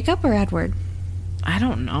team Jacob or Edward? I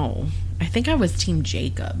don't know. I think I was Team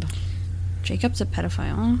Jacob. Jacob's a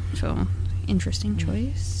pedophile, so interesting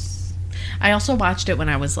choice. I also watched it when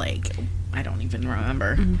I was like, I don't even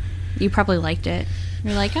remember. You probably liked it.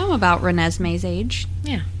 You're like, I'm about Renesmee's age.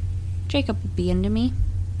 Yeah. Jacob would be into me.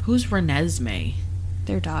 Who's Renesmee?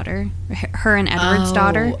 Their daughter. Her and Edward's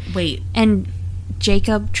daughter. Wait. And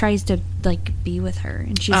Jacob tries to, like, be with her.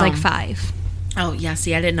 And she's, like, 5. Oh, yeah.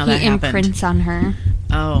 See, I didn't know He that happened. imprints on her.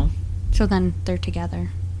 Oh. So then they're together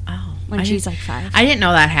Oh. when I she's, didn't- like, 5. I didn't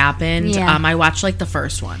know that happened. Yeah. I watched like the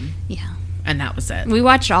first one, Yeah. and that was it. We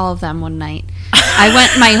watched all of them one night. I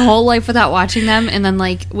went my whole life without watching them, and then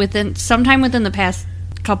like sometime within the past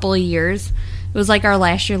couple of years, it was like our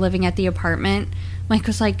last year living at the apartment. Mike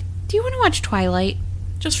was like, "Do you want to watch Twilight?"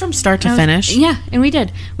 Just from start to And I was- finish. Yeah, and we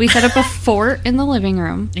did. We set up a fort in the living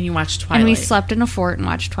room, And you watched Twilight. and we slept in a fort and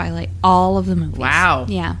watched Twilight, all of the movies. Wow.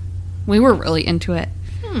 Yeah, we were really into it.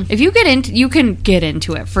 If you get into, you can get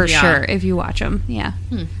into it for Yeah. sure if you watch them. Yeah,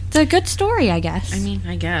 it's a good story, I guess. I mean,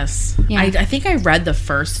 I guess. Yeah. I think I read the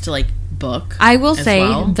first like book. I will as say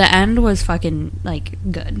well. the end was fucking like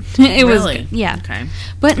good. It was Really? good. Yeah. Okay.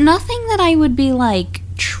 But nothing that I would be like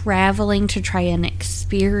traveling to try and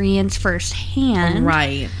experience firsthand.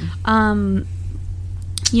 Right.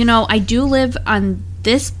 You know, I do live in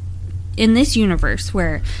this universe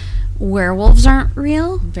where werewolves aren't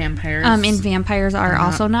real. Vampires. And vampires are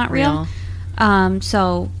also not real.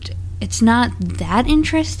 So it's not that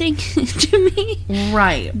interesting to me.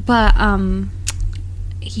 Right. But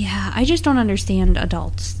yeah, I just don't understand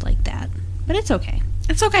adults like that. But it's okay.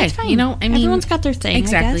 It's okay. It's fine. You know, I mean, Everyone's got their thing.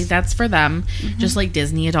 exactly. I guess. That's for them. Just like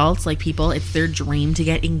Disney adults, like people, it's their dream to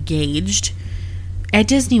get engaged at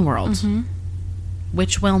Disney World,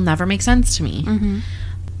 which will never make sense to me.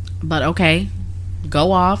 But okay,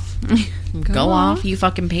 go off. go off. You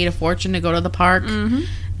fucking paid a fortune to go to the park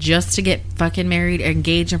just to get fucking married,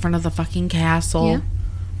 engaged in front of the fucking castle. Yeah.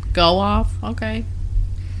 Go off. Okay.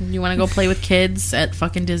 You want to go play with kids at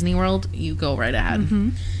fucking Disney World? You go right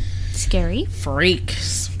ahead. Scary.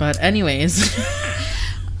 Freaks. But anyways.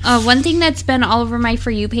 One thing that's been all over my For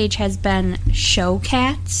You page has been show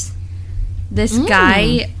cats. This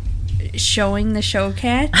guy showing the show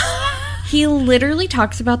cats. He literally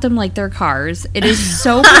talks about them like they're cars. It is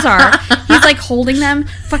so bizarre. He's like holding them,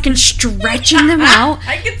 fucking stretching them out.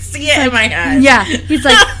 I can see it in my head. Yeah. He's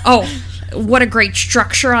like, oh, what a great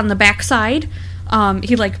structure on the backside.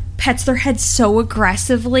 He like pets their head so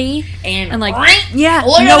aggressively And like right? yeah,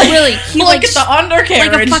 Look no, at really, he look like at the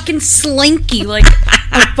undercarriage. like a fucking slinky, like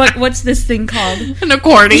But what's this thing called? An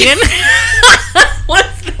accordion.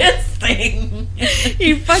 What's this thing?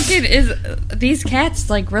 He fucking is. These cats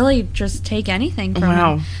like really just take anything from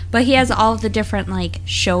Wow. him. But he has all the different like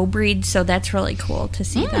show breeds, so that's really cool to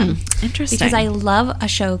see them. Interesting. Because I love a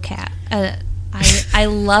show cat. I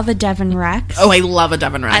love a Devon Rex. Oh, I love a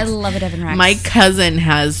Devon Rex. I love a Devon Rex. My cousin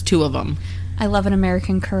has 2 of them. I love an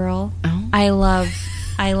American Curl. Oh. I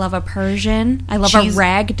love a Persian. I love She's- a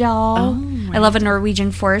rag doll. Oh, I love a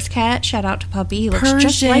Norwegian forest cat. Shout out to Puppy. He looks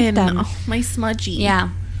just like them. Oh, my smudgy. Yeah.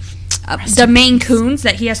 The Maine Coons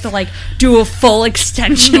that he has to like do a full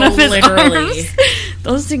extension No, of his literally. arms.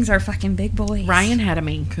 Those things are fucking big boys. Ryan had a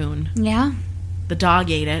Maine Coon. Yeah. The dog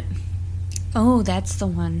ate it. Oh, that's the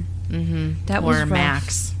one. Mm-hmm. That or was rough.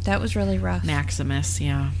 Max. That was really rough. Maximus,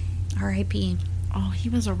 yeah. R.I.P. Oh, he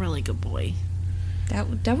was a really good boy.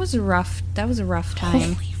 That was a rough. That was a rough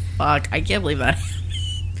time. Holy fuck. I can't believe that.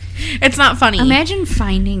 It's not funny. Imagine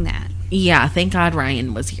finding that. Yeah, thank God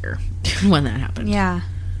Ryan was here when that happened. Yeah.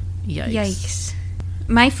 Yikes. Yikes.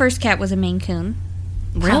 My first cat was a Maine Coon.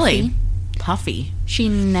 Really? Puffy. She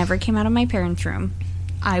never came out of my parents' room.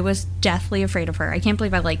 I was deathly afraid of her. I can't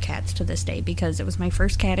believe I like cats to this day because it was my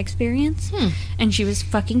first cat experience. And she was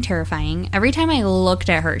fucking terrifying. Every time I looked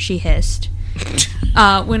at her, she hissed.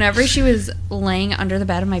 Whenever she was laying under the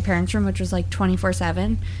bed of my parents' room, which was like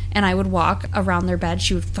 24/7, and I would walk around their bed,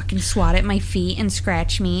 she would fucking swat at my feet and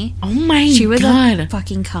scratch me. Oh my She was God. a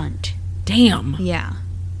fucking cunt. Damn. Yeah.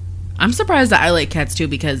 I'm surprised that I like cats too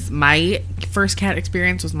because my first cat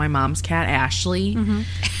experience was my mom's cat, Ashley. Mm-hmm.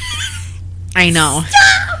 I know.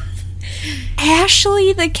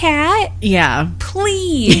 Ashley the cat? Yeah.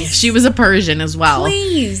 Please. She was a Persian as well.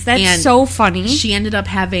 Please. That's And so funny. She ended up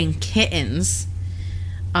having kittens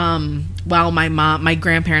while my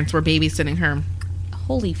grandparents were babysitting her.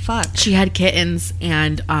 Holy fuck. She had kittens,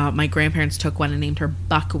 and my grandparents took one and named her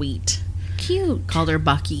Buckwheat. Cute. Called her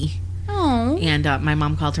Bucky. Oh. And my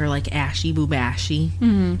mom called her like Ashy Boobashi.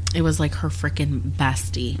 Mm-hmm. It was like her freaking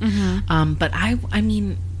bestie. But I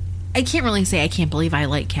mean, I can't really say I can't believe I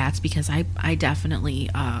like cats because I definitely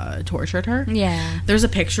tortured her. Yeah. There's a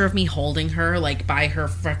picture of me holding her like by her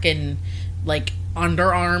freaking like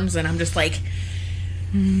underarms, and I'm just like,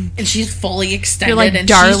 and she's fully extended. You're like and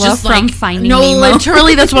Darla she's just from like, Finding no, Nemo.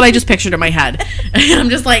 literally, that's what I just pictured in my head. And I'm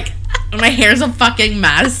just like, my hair's a fucking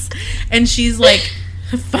mess, and she's like,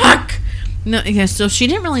 fuck. No, yeah. So she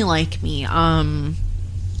didn't really like me. So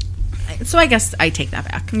I guess I take that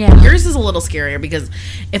back. Yeah. Yours is a little scarier because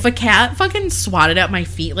if a cat fucking swatted at my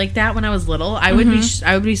feet like that when I was little, I would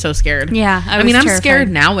be so scared. Yeah, I was mean, I'm terrified. scared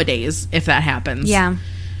nowadays if that happens. Yeah.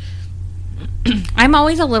 I'm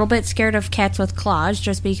always a little bit scared of cats with claws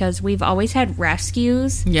just because we've always had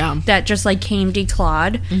rescues Yeah. that just like came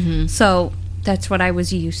declawed. Mm-hmm. So that's what I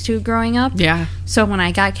was used to growing up. Yeah. So when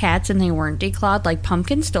I got cats and they weren't declawed, like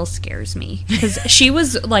Pumpkin still scares me because she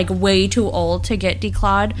was like way too old to get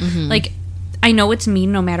declawed. Mm-hmm. Like I know it's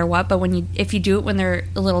mean no matter what, but if you do it when they're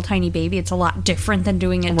a little tiny baby, it's a lot different than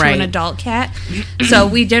doing it to Right. an adult cat. So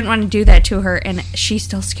we didn't want to do that to her, and she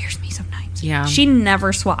still scares me sometimes. Yeah. She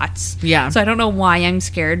never swats. Yeah. So I don't know why I'm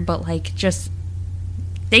scared, but like just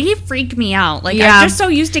they freak me out. Like Yeah. I'm just so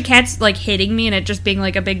used to cats like hitting me and it just being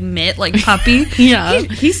like a big mitt, like puppy. Yeah.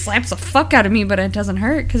 He slaps the fuck out of me, but it doesn't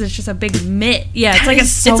hurt because it's just a big mitt. Yeah, it's That like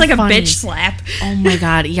is so it's like funny. a bitch slap. Oh my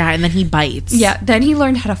God. Yeah. And then he bites. Yeah. Then he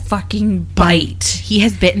learned how to fucking bite. He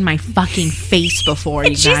has bitten my fucking face before,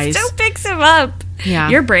 you She guys. still picks him up. Yeah.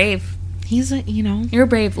 You're brave. He's a, You're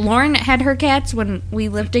brave. Lauren had her cats when we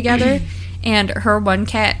lived together, and her one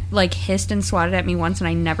cat like hissed and swatted at me once, and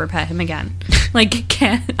I never pet him again. Like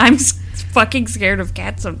cat, fucking scared of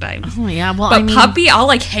cats sometimes. Oh yeah. Well, But I mean, puppy, I'll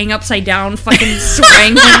like hang upside down, fucking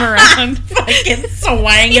swing him around. fucking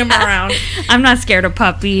swang him around. I'm not scared of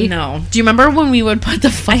puppy. No. Do you remember when we would put the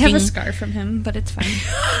I fucking? have a scar from him, but it's fine.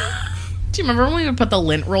 Do you remember when we would put the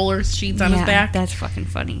lint roller sheets on his back? That's fucking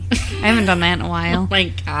funny. I haven't done that in a Oh while.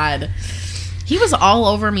 my God. He was all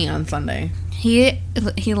over me on Sunday. He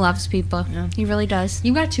loves people. Yeah. He really does.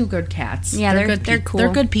 You got 2 good cats. Yeah, they're good. cool.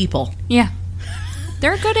 They're good people. Yeah.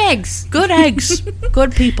 They're good eggs. Good eggs.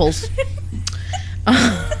 Good peoples.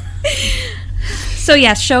 So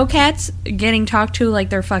yeah, show cats getting talked to like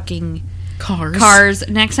they're fucking cars.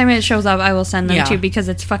 Next time it shows up, I will send them Yeah. to you because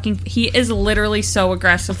it's fucking. He is literally so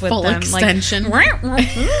aggressive with Full them, extension. like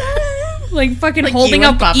fucking Like holding you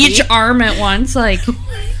and up Puppy. each arm at once. Like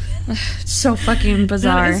it's so fucking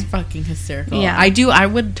bizarre. That is fucking hysterical. Yeah. I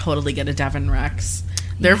would totally get a Devon Rex.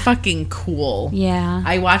 They're fucking cool. Yeah,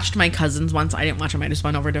 I watched my cousins once. I didn't watch them. I just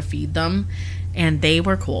went over to feed them, and they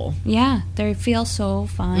were cool. yeah, they feel so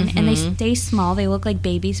fun and they stay small. They look like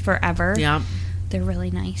babies forever. Yeah. They're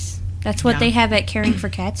really nice. That's what Yeah. they have at Caring for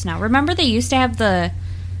Cats now. Remember they used to have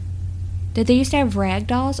did they used to have rag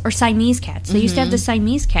dolls or Siamese cats? They used to have the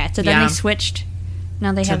Siamese cats, and then Yeah. they switched.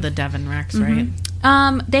 Now they To have the Devon Rex, right?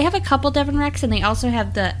 they have a couple Devon Rex, and they also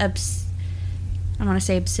have the I want to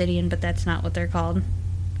say obsidian, but that's not what they're called.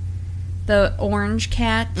 The orange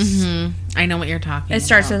cats. I know what you're talking It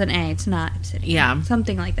starts about. with an A. It's not obsidian. Yeah.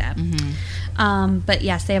 Something like that. But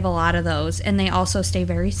yes, they have a lot of those, and they also stay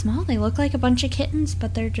very small. They look like a bunch of kittens,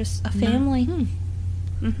 but they're just a family.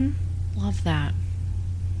 Love that.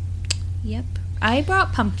 Yep. I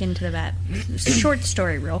brought Pumpkin to the vet. Short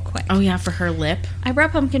story, real quick. Oh, yeah, for her lip. I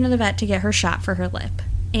brought Pumpkin to the vet to get her shot for her lip,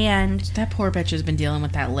 and That poor bitch has been dealing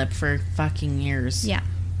with that lip for fucking years. yeah.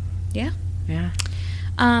 Yeah.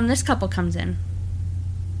 This couple comes in.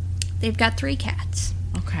 They've got 3 cats.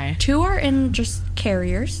 Okay. 2 are in just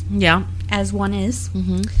carriers, Yeah. as one is.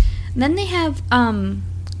 Then they have I'm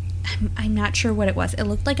not sure what it was. It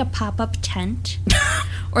looked like a pop-up tent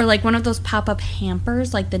or like one of those pop-up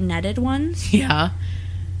hampers, like the netted ones. Yeah.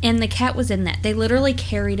 And the cat was in that. They literally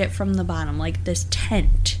carried it from the bottom, like this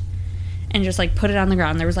tent, and just like put it on the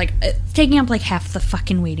ground. There was like it's taking up like half the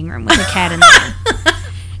fucking waiting room with a cat in there.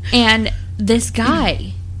 And this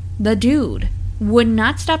guy, the dude, would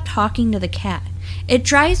not stop talking to the cat. It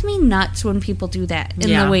drives me nuts when people do that in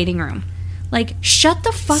Yeah. the waiting room. Like, shut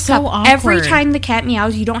the fuck So up. Every awkward. time the cat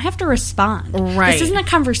meows, you don't have to respond. Right. This isn't a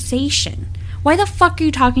conversation. Why the fuck are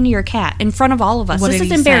you talking to your cat in front of all of us? What This did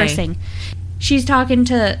is he embarrassing. She's talking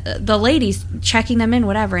to the ladies, checking them in,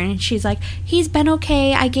 whatever, and she's like, he's been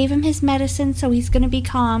okay. I gave him his medicine, so he's going to be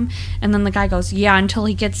calm. And then the guy goes, yeah, until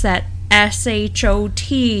he gets that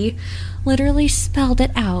SHOT, literally spelled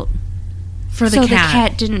it out. For the so cat. the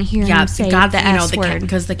cat didn't hear him say the S word.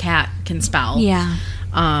 because the cat can spell. Yeah.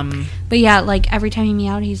 But yeah, like every time he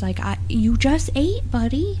meowed, he's like, you just ate,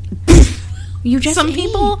 buddy. You just Some ate.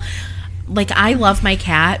 people, like, I love my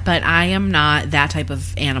cat, but I am not that type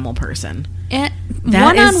of animal person. That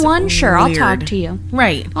One-on-one, is sure, I'll weird. talk to you.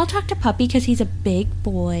 Right. I'll talk to Puppy because he's a big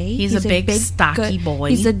boy. He's a big, stocky boy.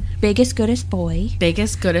 He's the biggest, goodest boy.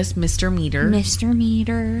 Biggest, goodest Mr. Meter. Mr.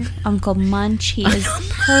 Meter, Uncle Munch. He is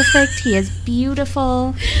perfect. He is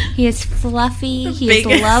beautiful. He is fluffy. He is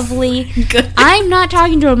Biggest- lovely. Good. I'm not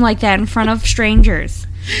talking to him like that in front of strangers.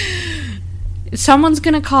 Someone's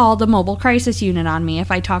gonna call the mobile crisis unit on me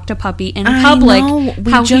if I talk to Puppy in public. I know.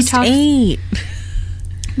 We how just he talks. ate.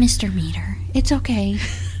 Mr. Meter, it's okay.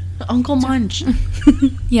 Uncle Munch.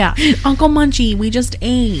 Yeah, Uncle Munchy, we just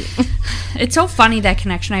ate. it's so funny that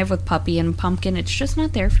connection I have with Puppy and Pumpkin. It's just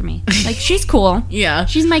not there for me. Like she's cool. Yeah.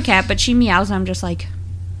 She's my cat, but she meows and I'm just like,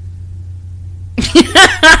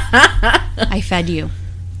 I fed you.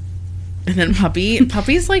 And then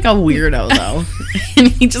Puppy's like a weirdo though. And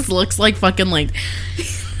he just looks like fucking like,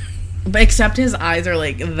 but except his eyes are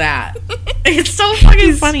like that. It's so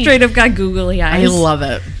fucking funny. Straight up got googly I eyes. love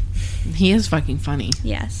it. He is fucking funny.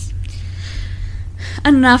 Yes.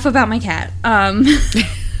 Enough about my cat.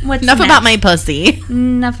 What's Enough next? about my pussy.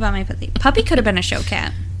 Enough about my puppy. Puppy could have been a show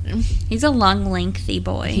cat. He's a long, lengthy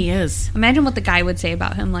boy. He is. Imagine what the guy would say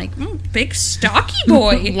about him, like, big stocky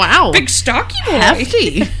boy. Wow. Big stocky boy.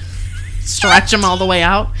 Hefty. Stretch him all the way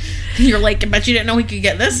out. You're like, I bet you didn't know he could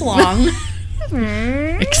get this long.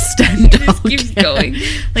 Extend dog. Keeps going.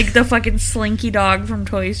 Like the fucking Slinky dog from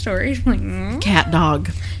Toy Story. Like, Cat dog.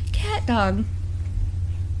 cat dog.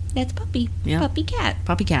 That's Puppy. Yeah. Puppy cat.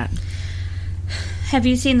 Puppy cat. Have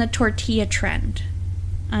you seen the tortilla trend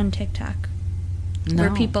on TikTok? No.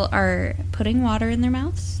 Where people are putting water in their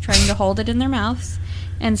mouths, trying to hold it in their mouths,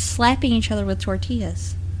 and slapping each other with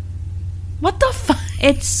tortillas. What the fuck?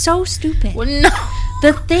 It's so stupid. No.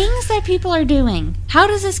 The things that people are doing. How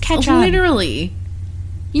does this catch on? Literally.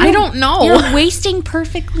 You're- I don't know. You're wasting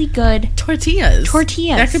perfectly good. Tortillas.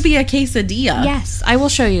 Tortillas. That could be a quesadilla. Yes, I will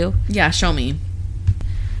show you. Yeah, show me.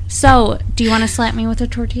 So, do you want to slap me with a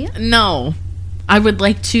tortilla? No. I would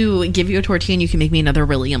like to give you a tortilla and you can make me another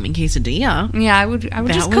really yummy quesadilla. Yeah, I would That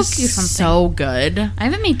just cook was you something. so good. I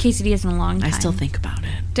haven't made quesadillas in a long time. I still think about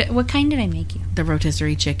it. What kind did I make you? The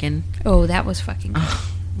rotisserie chicken Oh, that was fucking good.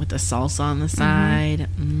 with the salsa on the side.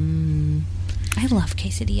 I love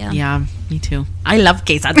quesadilla. Yeah, me too. I love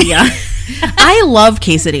quesadilla. I love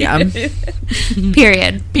quesadilla.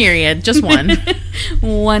 Period. Period. Just one.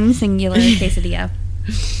 One singular quesadilla.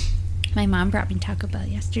 My mom brought me Taco Bell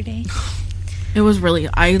yesterday. It was really,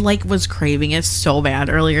 I was craving it so bad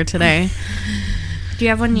earlier today. Do you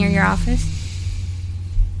have one near your office?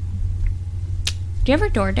 Do you ever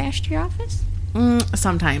DoorDash to your office?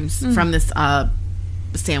 Sometimes from this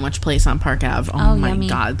sandwich place on Park Ave. Oh, Oh, my yummy.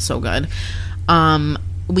 God, so good.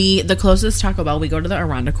 The closest Taco Bell, we go to the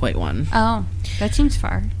Irondequoit one. Oh, that seems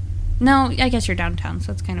far. No, I guess you're downtown,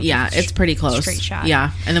 so it's kind of Yeah, it's pretty close. Straight shot.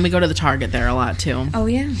 Yeah, and then we go to the Target there a lot too. Oh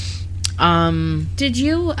yeah. Um, Did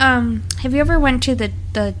you have you ever went to the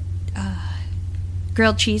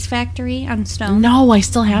grilled cheese factory on Stone? no, I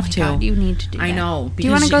still have to. God, you need to do that. I know. Do you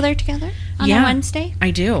want to because go there together on Yeah. a Wednesday?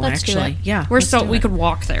 I do Let's actually. do it. Yeah, we let's do it. could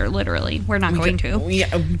walk there literally. We're not going to.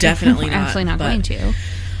 Yeah, definitely We're not. absolutely not but, going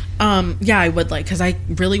to. Yeah, I would like because I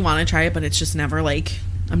really want to try it, but it's just never like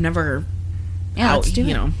I'm never. Yeah, out, let's do you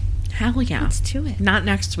it. know. Hell yeah. Let's do it. Not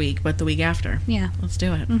next week, but the week after. Yeah. Let's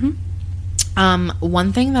do it. Mm-hmm.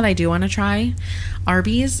 One thing that I do want to try,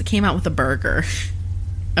 Arby's came out with a burger.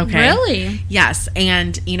 Okay. Really? Yes.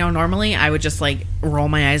 And, normally I would just like roll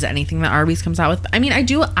my eyes at anything that Arby's comes out with. I mean,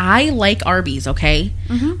 I like Arby's, okay?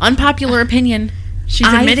 Unpopular opinion. She's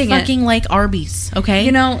admitting I it. fucking like Arby's, okay?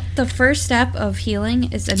 The first step of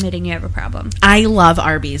healing is admitting you have a problem. I love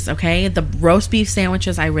Arby's, okay? The roast beef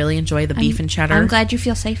sandwiches, I really enjoy the beef and cheddar. I'm glad you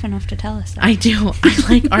feel safe enough to tell us that. I do. I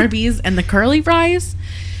like Arby's and the curly fries.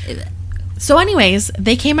 So anyways,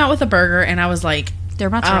 they came out with a burger and I was like, They're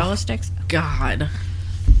mozzarella Oh. sticks. God.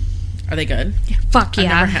 Are they good? Fuck I've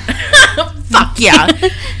yeah. never had- Fuck yeah.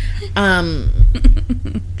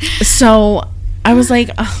 So I was like,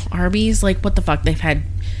 oh, Arby's, like, what the fuck? They've had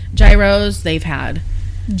gyros. They've had...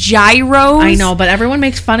 Gyros? I know, but everyone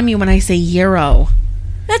makes fun of me when I say gyro.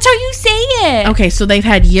 That's how you say it. Okay, so they've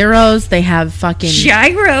had gyros. They have fucking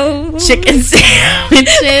Gyros. chicken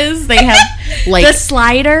sandwiches. They have, like... The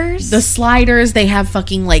sliders. The sliders, they have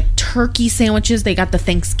fucking like turkey sandwiches. They got the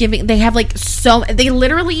Thanksgiving. They have like they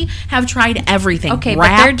literally have tried everything. Okay, Wraps.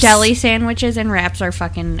 but their deli sandwiches and wraps are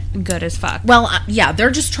fucking good as fuck. Well, yeah,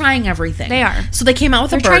 they're just trying everything. They are. So they came out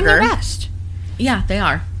with They're a trying burger. their best. Yeah, they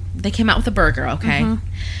are. They came out with a burger. Okay.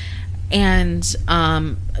 And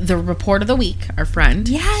the report of the week, our friend,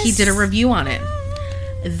 Yes. he did a review on it.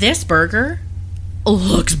 This burger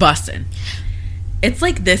looks bussin'. It's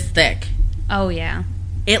like this thick. Oh yeah.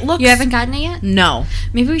 It looks. You haven't gotten it yet? No.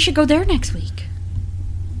 Maybe we should go there next week.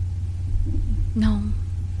 No.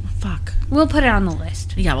 Fuck. We'll put it on the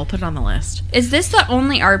list. Yeah, we'll put it on the list. Is this the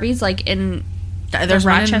only Arby's like in There's the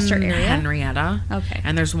one Rochester in area? Henrietta. Okay.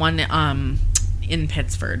 And there's one in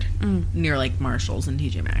Pittsford near like Marshall's and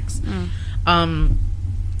TJ Maxx.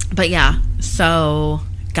 But yeah, so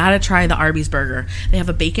gotta try the Arby's burger. They have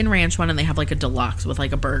a bacon ranch one and they have like a deluxe with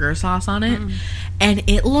like a burger sauce on it. And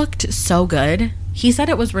it looked so good. He said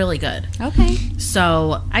it was really good. Okay.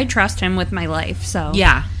 So I trust him with my life, so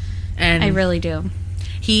yeah. And I really do.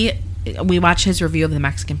 we watched his review of the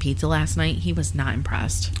Mexican pizza last night. He was not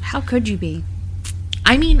impressed. How could you be?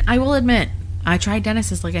 I mean, I will admit, I tried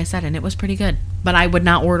Dennis's, like I said, and it was pretty good. But I would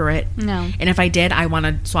not order it. No. And if I did, I want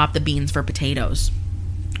to swap the beans for potatoes.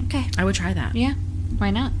 Okay. I would try that. Yeah. Why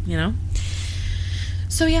not?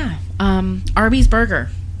 So yeah, Arby's burger.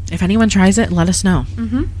 If anyone tries it, let us know.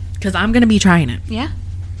 Because I'm going to be trying it. Yeah.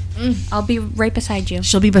 I'll be right beside you,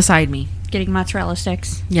 She'll be beside me. getting mozzarella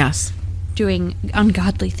sticks, Yes. doing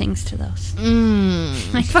ungodly things to those.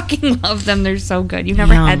 I fucking love them. They're so good. You've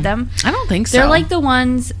never Yum. had them? I don't think so. They're like the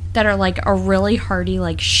ones that are like a really hearty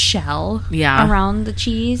like shell Yeah. around the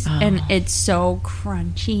cheese, and it's so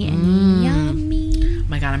crunchy and yummy. Oh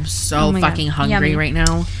my God, I'm so Oh my God. fucking hungry Yummy. right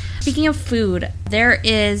now. Speaking of food, there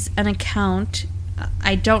is an account.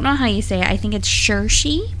 I don't know how you say it. I think it's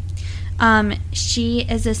Shershi. She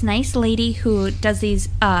is this nice lady who does these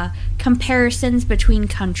comparisons between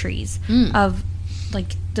countries of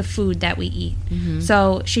like the food that we eat.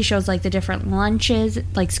 So she shows like the different lunches,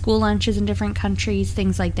 like school lunches in different countries,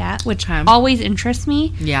 things like that, which Okay. always interests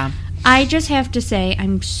me. Yeah. I just have to say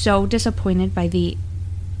I'm so disappointed by the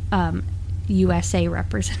USA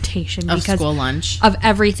representation Of because school lunch. of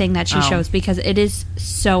everything that she Oh. shows, because it is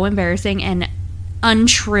so embarrassing and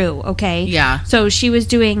untrue. Okay. Yeah. So she was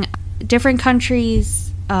doing different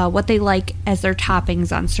countries, what they like as their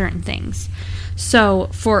toppings on certain things. So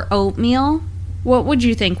for oatmeal, what would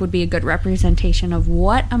you think would be a good representation of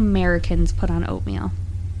what Americans put on oatmeal?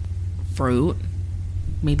 Fruit.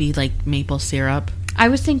 Maybe like maple syrup. I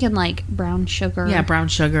was thinking like brown sugar. Yeah, brown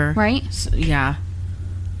sugar. Right? Yeah.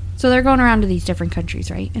 So they're going around to these different countries,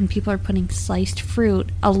 right? And people are putting sliced fruit.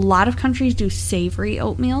 A lot of countries do savory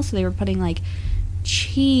oatmeal, so they were putting like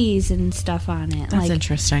cheese and stuff on it. That's like,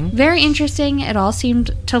 interesting. very interesting. It all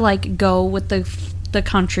seemed to like go with the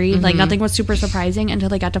country. Like nothing was super surprising until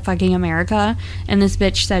they got to fucking America, and this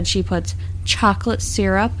bitch said she puts chocolate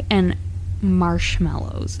syrup and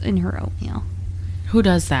marshmallows in her oatmeal. Who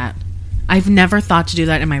does that? I've never thought to do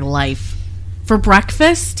that in my life. For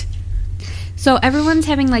breakfast? So everyone's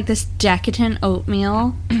having like this decadent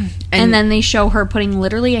oatmeal, and then they show her putting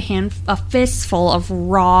literally a fistful of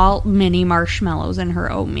raw mini marshmallows in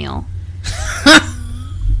her oatmeal.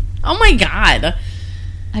 Oh my god.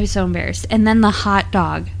 I was so embarrassed. And then the hot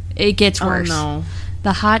dog. It gets worse. Oh no.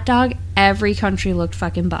 The hot dog, every country looked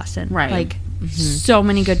fucking bussin'. Right. Like, so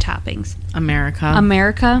many good toppings. America.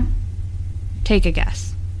 America, take a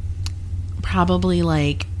guess. Probably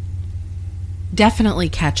like, definitely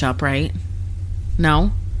ketchup, right?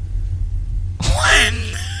 No?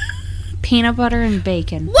 Peanut butter and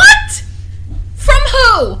bacon. What? From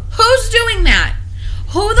who? Who's doing that?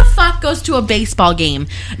 Who the fuck goes to a baseball game?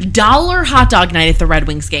 Dollar hot dog night at the Red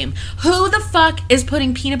Wings game. Who the fuck is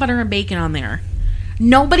putting peanut butter and bacon on there?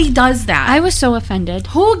 Nobody does that. I was so offended.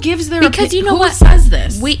 Who gives their Because you know who what? says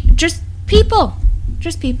this? Just people.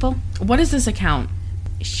 Just people. What is this account?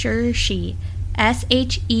 Shershie.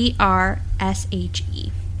 SHERSHE.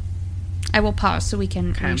 I will pause so we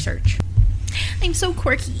can research. I'm so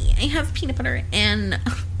quirky. I have peanut butter and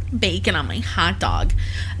bacon on my hot dog.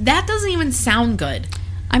 That doesn't even sound good.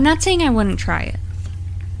 I'm not saying I wouldn't try it.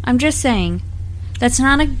 I'm just saying that's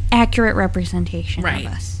not an accurate representation Right.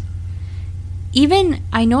 of us. Even,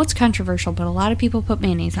 I know it's controversial, but a lot of people put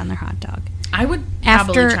mayonnaise on their hot dog. I would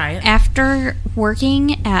probably try it. After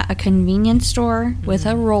working at a convenience store with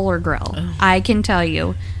a roller grill, I can tell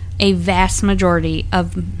you a vast majority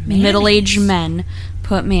of middle-aged men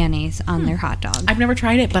put mayonnaise on their hot dog. I've never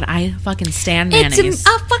tried it, but I fucking stand mayonnaise. It's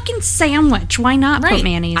a fucking sandwich. Why not put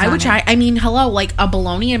mayonnaise on it? I would try. I mean, hello, like a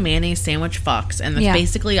bologna and mayonnaise sandwich fucks, and it's Yeah.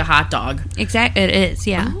 basically a hot dog. Exactly, it is,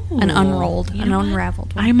 yeah. An Ooh. unrolled, You an know what?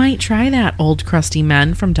 unraveled one. I might try that, old crusty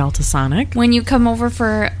men from Delta Sonic. When you come over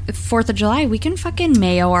for 4th of July, we can fucking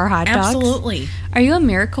mayo our hot dogs. Absolutely. Are you a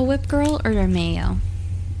Miracle Whip girl or a mayo?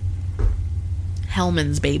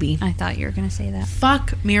 Hellman's, baby. I thought you were going to say that.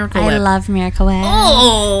 Fuck Miracle I Whip. love Miracle Whip.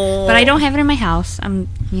 Oh. But I don't have it in my house.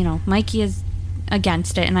 Mikey is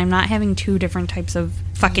against it, and I'm not having two different types of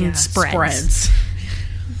fucking Yeah, spreads.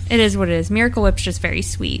 It is what it is. Miracle Whip's just very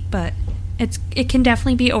sweet, but it can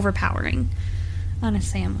definitely be overpowering on a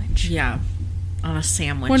sandwich. Yeah. On a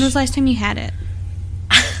sandwich. When was the last time you had it?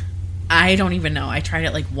 I don't even know. I tried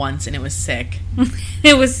it like once and it was sick.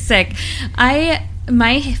 It was sick.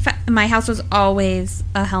 My house was always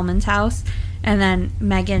a Hellman's house, and then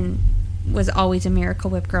Megan was always a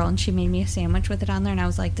Miracle Whip girl, and she made me a sandwich with it on there, and I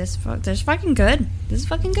was like, this is fucking good. This is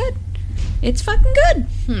fucking good. It's fucking good.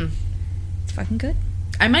 It's fucking good.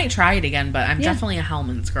 I might try it again, but I'm Yeah. definitely a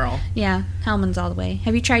Hellman's girl. Yeah, Hellman's all the way.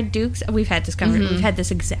 Have you tried Duke's? We've had this We've had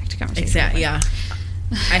this exact conversation. Exactly. Yeah.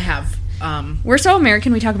 I have. We're so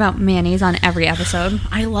American. We talk about mayonnaise on every episode.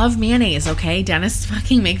 I love mayonnaise, okay? Dennis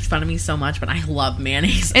fucking makes fun of me so much, but I love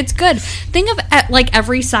mayonnaise. It's good. Think of like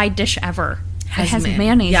every side dish ever. It has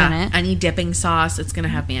mayonnaise in it. Any dipping sauce, it's going to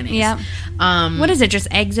have mayonnaise. Yep. What is it? Just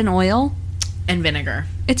eggs and oil? And vinegar.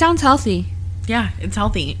 It sounds healthy. Yeah, it's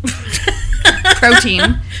healthy.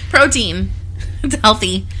 Protein. Protein. It's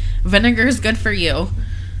healthy. Vinegar is good for you.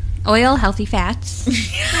 Oil, healthy fats.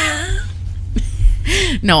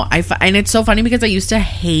 No, and it's so funny because I used to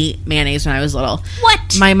hate mayonnaise when I was little.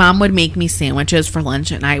 What? My mom would make me sandwiches for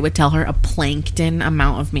lunch, and I would tell her a plankton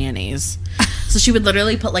amount of mayonnaise. So she would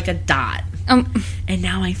literally put like a dot. And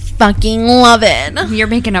now I fucking love it. You're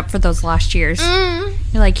making up for those lost years. You're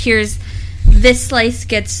like, here's this slice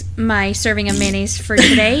gets my serving of mayonnaise for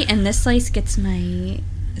today, and this slice gets my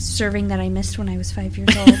serving that I missed when I was 5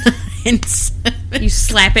 years old. You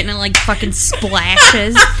slap it and it like fucking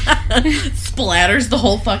splashes. Splatters the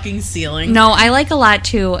whole fucking ceiling. No, I like a lot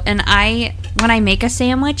too. And when I make a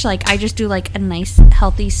sandwich, like I just do like a nice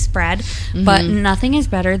healthy spread. But nothing is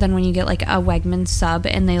better than when you get like a Wegmans sub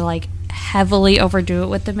and they like heavily overdo it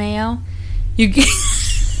with the mayo.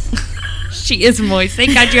 She is moist.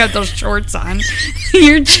 Thank God you have those shorts on.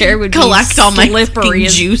 Your chair would Collect be all my slippery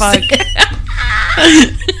as juice. fuck.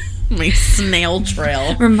 My snail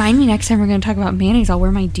trail. Remind me next time we're going to talk about mayonnaise. I'll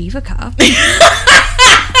wear my Diva cup.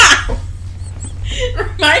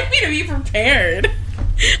 Remind me to be prepared.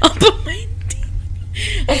 I'll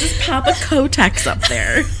just pop a Kotex up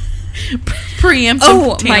there. Preemptive.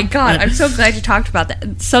 Oh my God, I'm so glad you talked about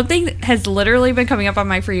that. Something has literally been coming up on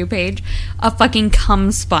my For You page. A fucking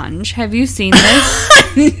cum sponge. Have you seen this?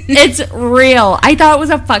 It's real. I thought it was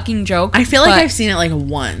a fucking joke. I feel like but I've seen it like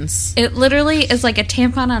once. it literally is like a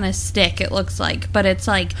tampon on a stick, it looks like. But it's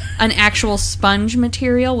like an actual sponge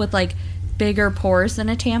material with like bigger pores than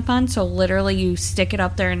a tampon. So literally you stick it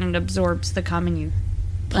up there and it absorbs the cum and you...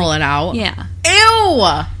 Pull it out. Yeah.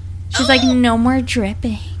 Ew! She's like, no more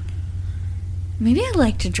dripping. Maybe I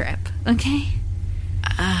like to drip, okay?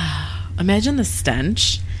 Imagine the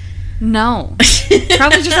stench. No.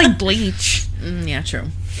 Probably just like bleach, Yeah, true.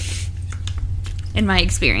 in my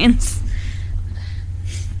experience.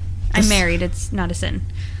 I'm married. It's not a sin.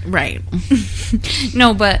 Right.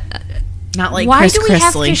 No, but Not like why Chris do we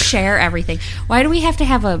have Chrisley. to share everything? Why do we have to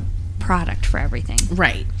have a product for everything?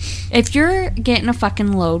 Right. If you're getting a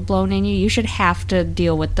fucking load blown in you, you should have to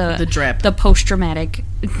deal with the drip. the post-traumatic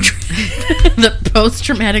The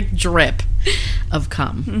post-traumatic drip of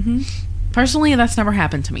cum. Mm-hmm. Personally, that's never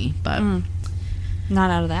happened to me, but Not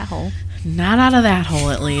out of that hole. not out of that hole,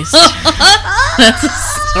 at least. That's a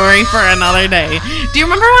story for another day. Do you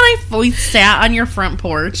remember when we sat on your front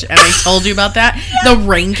porch and I told you about that? The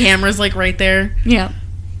Ring camera's like right there. Yeah.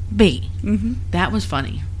 B. Mm-hmm. That was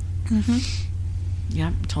funny.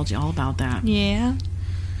 Yep, told you all about that. Yeah.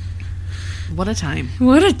 What a time.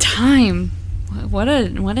 What a time. What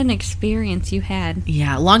an experience you had.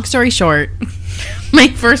 Yeah, long story short, my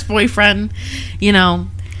first boyfriend, you know,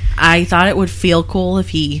 I thought it would feel cool if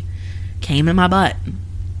he came in my butt.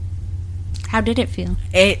 How did it feel?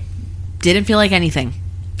 It didn't feel like anything.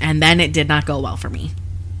 And then it did not go well for me.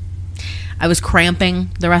 I was cramping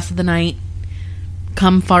the rest of the night.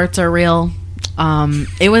 Cum farts are real.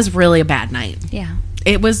 It was really a bad night. Yeah.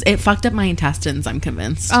 It fucked up my intestines, I'm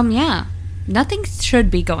convinced. Yeah. Nothing should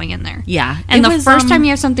be going in there. Yeah. And it the was, first time you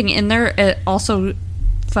have something in there, it also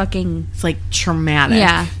fucking... It's like traumatic.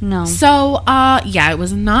 Yeah, no. So, yeah, it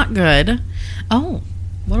was not good. Oh,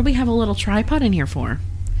 what do we have a little tripod in here for?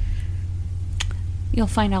 You'll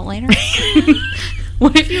find out later.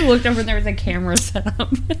 What if you looked over and there was a camera set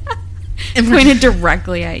up and pointed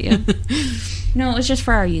directly at you? No, it was just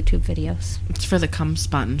for our YouTube videos. It's for the cum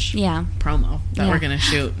sponge Yeah. promo that Yeah. we're going to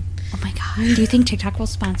shoot. Oh my god. Do you think TikTok will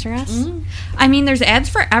sponsor us? I mean, there's ads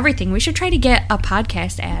for everything. We should try to get a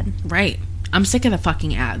podcast ad. Right. I'm sick of the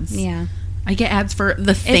fucking ads. Yeah. I get ads for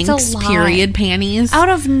the a Thinks lot. period panties. Out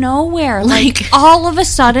of nowhere. Like- Like, all of a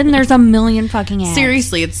sudden, there's a million fucking ads.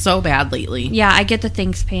 Seriously, it's so bad lately. Yeah, I get the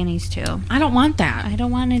Thinks panties too. I don't want that. I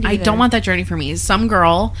don't want it either. I don't want that journey for me. Some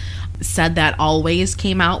girl said that Always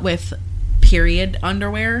came out with period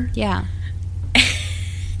underwear. Yeah.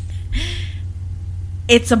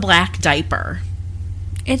 It's a black diaper.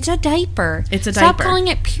 It's a diaper. It's a Stop diaper. calling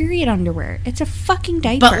it period underwear. It's a fucking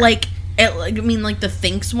diaper. But like, I mean, like the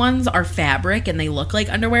Thinks ones are fabric and they look like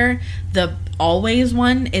underwear. The Always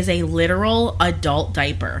one is a literal adult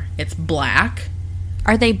diaper. It's black.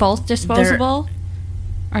 Are they both disposable?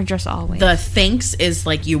 Or just always? The Thinks is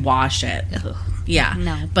like you wash it. Ugh. Yeah.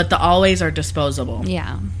 No. But the Always are disposable.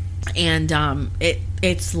 Yeah. And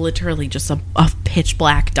it's literally just a pitch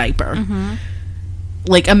black diaper. Mm-hmm.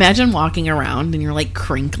 Like, imagine walking around and you're like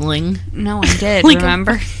crinkling. No, I did. Like,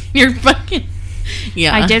 remember? You're fucking.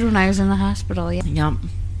 Yeah. I did when I was in the hospital. Yeah. Yep.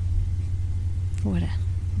 What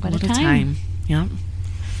What a a time. time. Yep.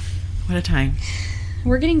 What a time.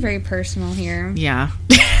 We're getting very personal here. Yeah.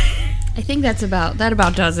 I think that about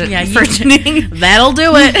does it Yeah, for today. That'll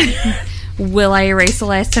do it. Will I erase the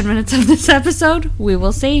last 10 minutes of this episode? We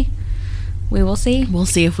will see. We will see. We'll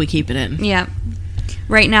see if we keep it in. Yeah.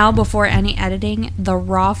 Right now, before any editing, the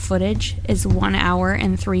raw footage is 1 hour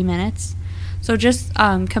and 3 minutes. So just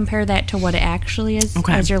compare that to what it actually is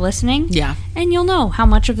Okay. as you're listening. Yeah. And you'll know how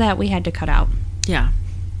much of that we had to cut out. Yeah.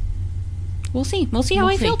 We'll see. We'll see how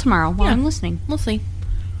We'll I see. feel tomorrow while Yeah. I'm listening. We'll see.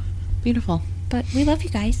 Beautiful. But we love you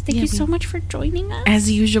guys. Thank Yeah, you so much for joining us. As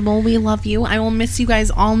usual, we love you. I will miss you guys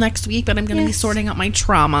all next week, but I'm going to be Yes. sorting out my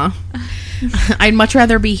trauma. I'd much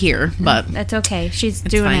rather be here, but That's okay. She's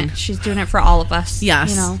doing fine. it. She's doing it for all of us.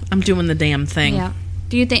 yes, You know. I'm doing the damn thing. Yeah.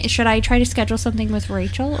 Do you think should I try to schedule something with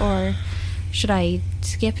Rachel or should I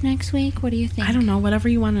skip next week? What do you think? I don't know, whatever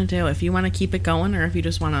you want to do. If you want to keep it going or if you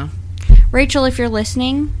just want to. Rachel, if you're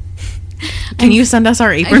listening, Can you send us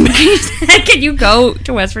our apron? can you go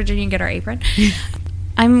to West Virginia and get our apron?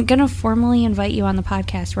 I'm going to formally invite you on the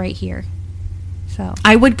podcast right here. So,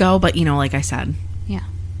 I would go, but you know, like I said, yeah.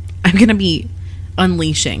 I'm going to be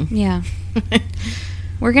unleashing. Yeah.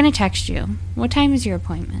 We're going to text you. What time is your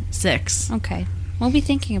appointment? 6. Okay. We'll be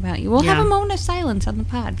thinking about you. We'll have Yeah. a moment of silence on the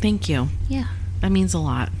pod. Thank you. Yeah. That means a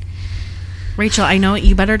lot. Rachel, I know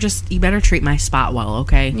you better treat my spot well,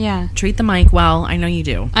 okay? Yeah. Treat the mic well. I know you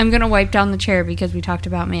do. I'm going to wipe down the chair because we talked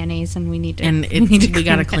about mayonnaise and we need to And we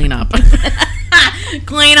got to it. clean up.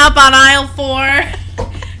 Clean up on aisle 4.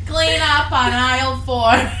 Clean up on aisle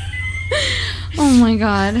 4. Oh my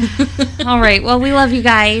god. All right. Well, we love you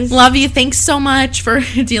guys. Love you. Thanks so much for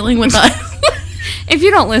dealing with us. If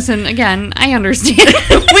you don't listen, again, I understand.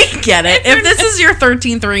 We get it. If this is your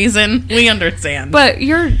 13th reason, we understand. But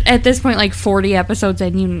you're at this point like 40 episodes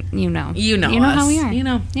and you know. You know You know us. how we are. You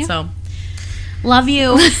know. Yeah. So, love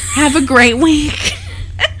you. Have a great week.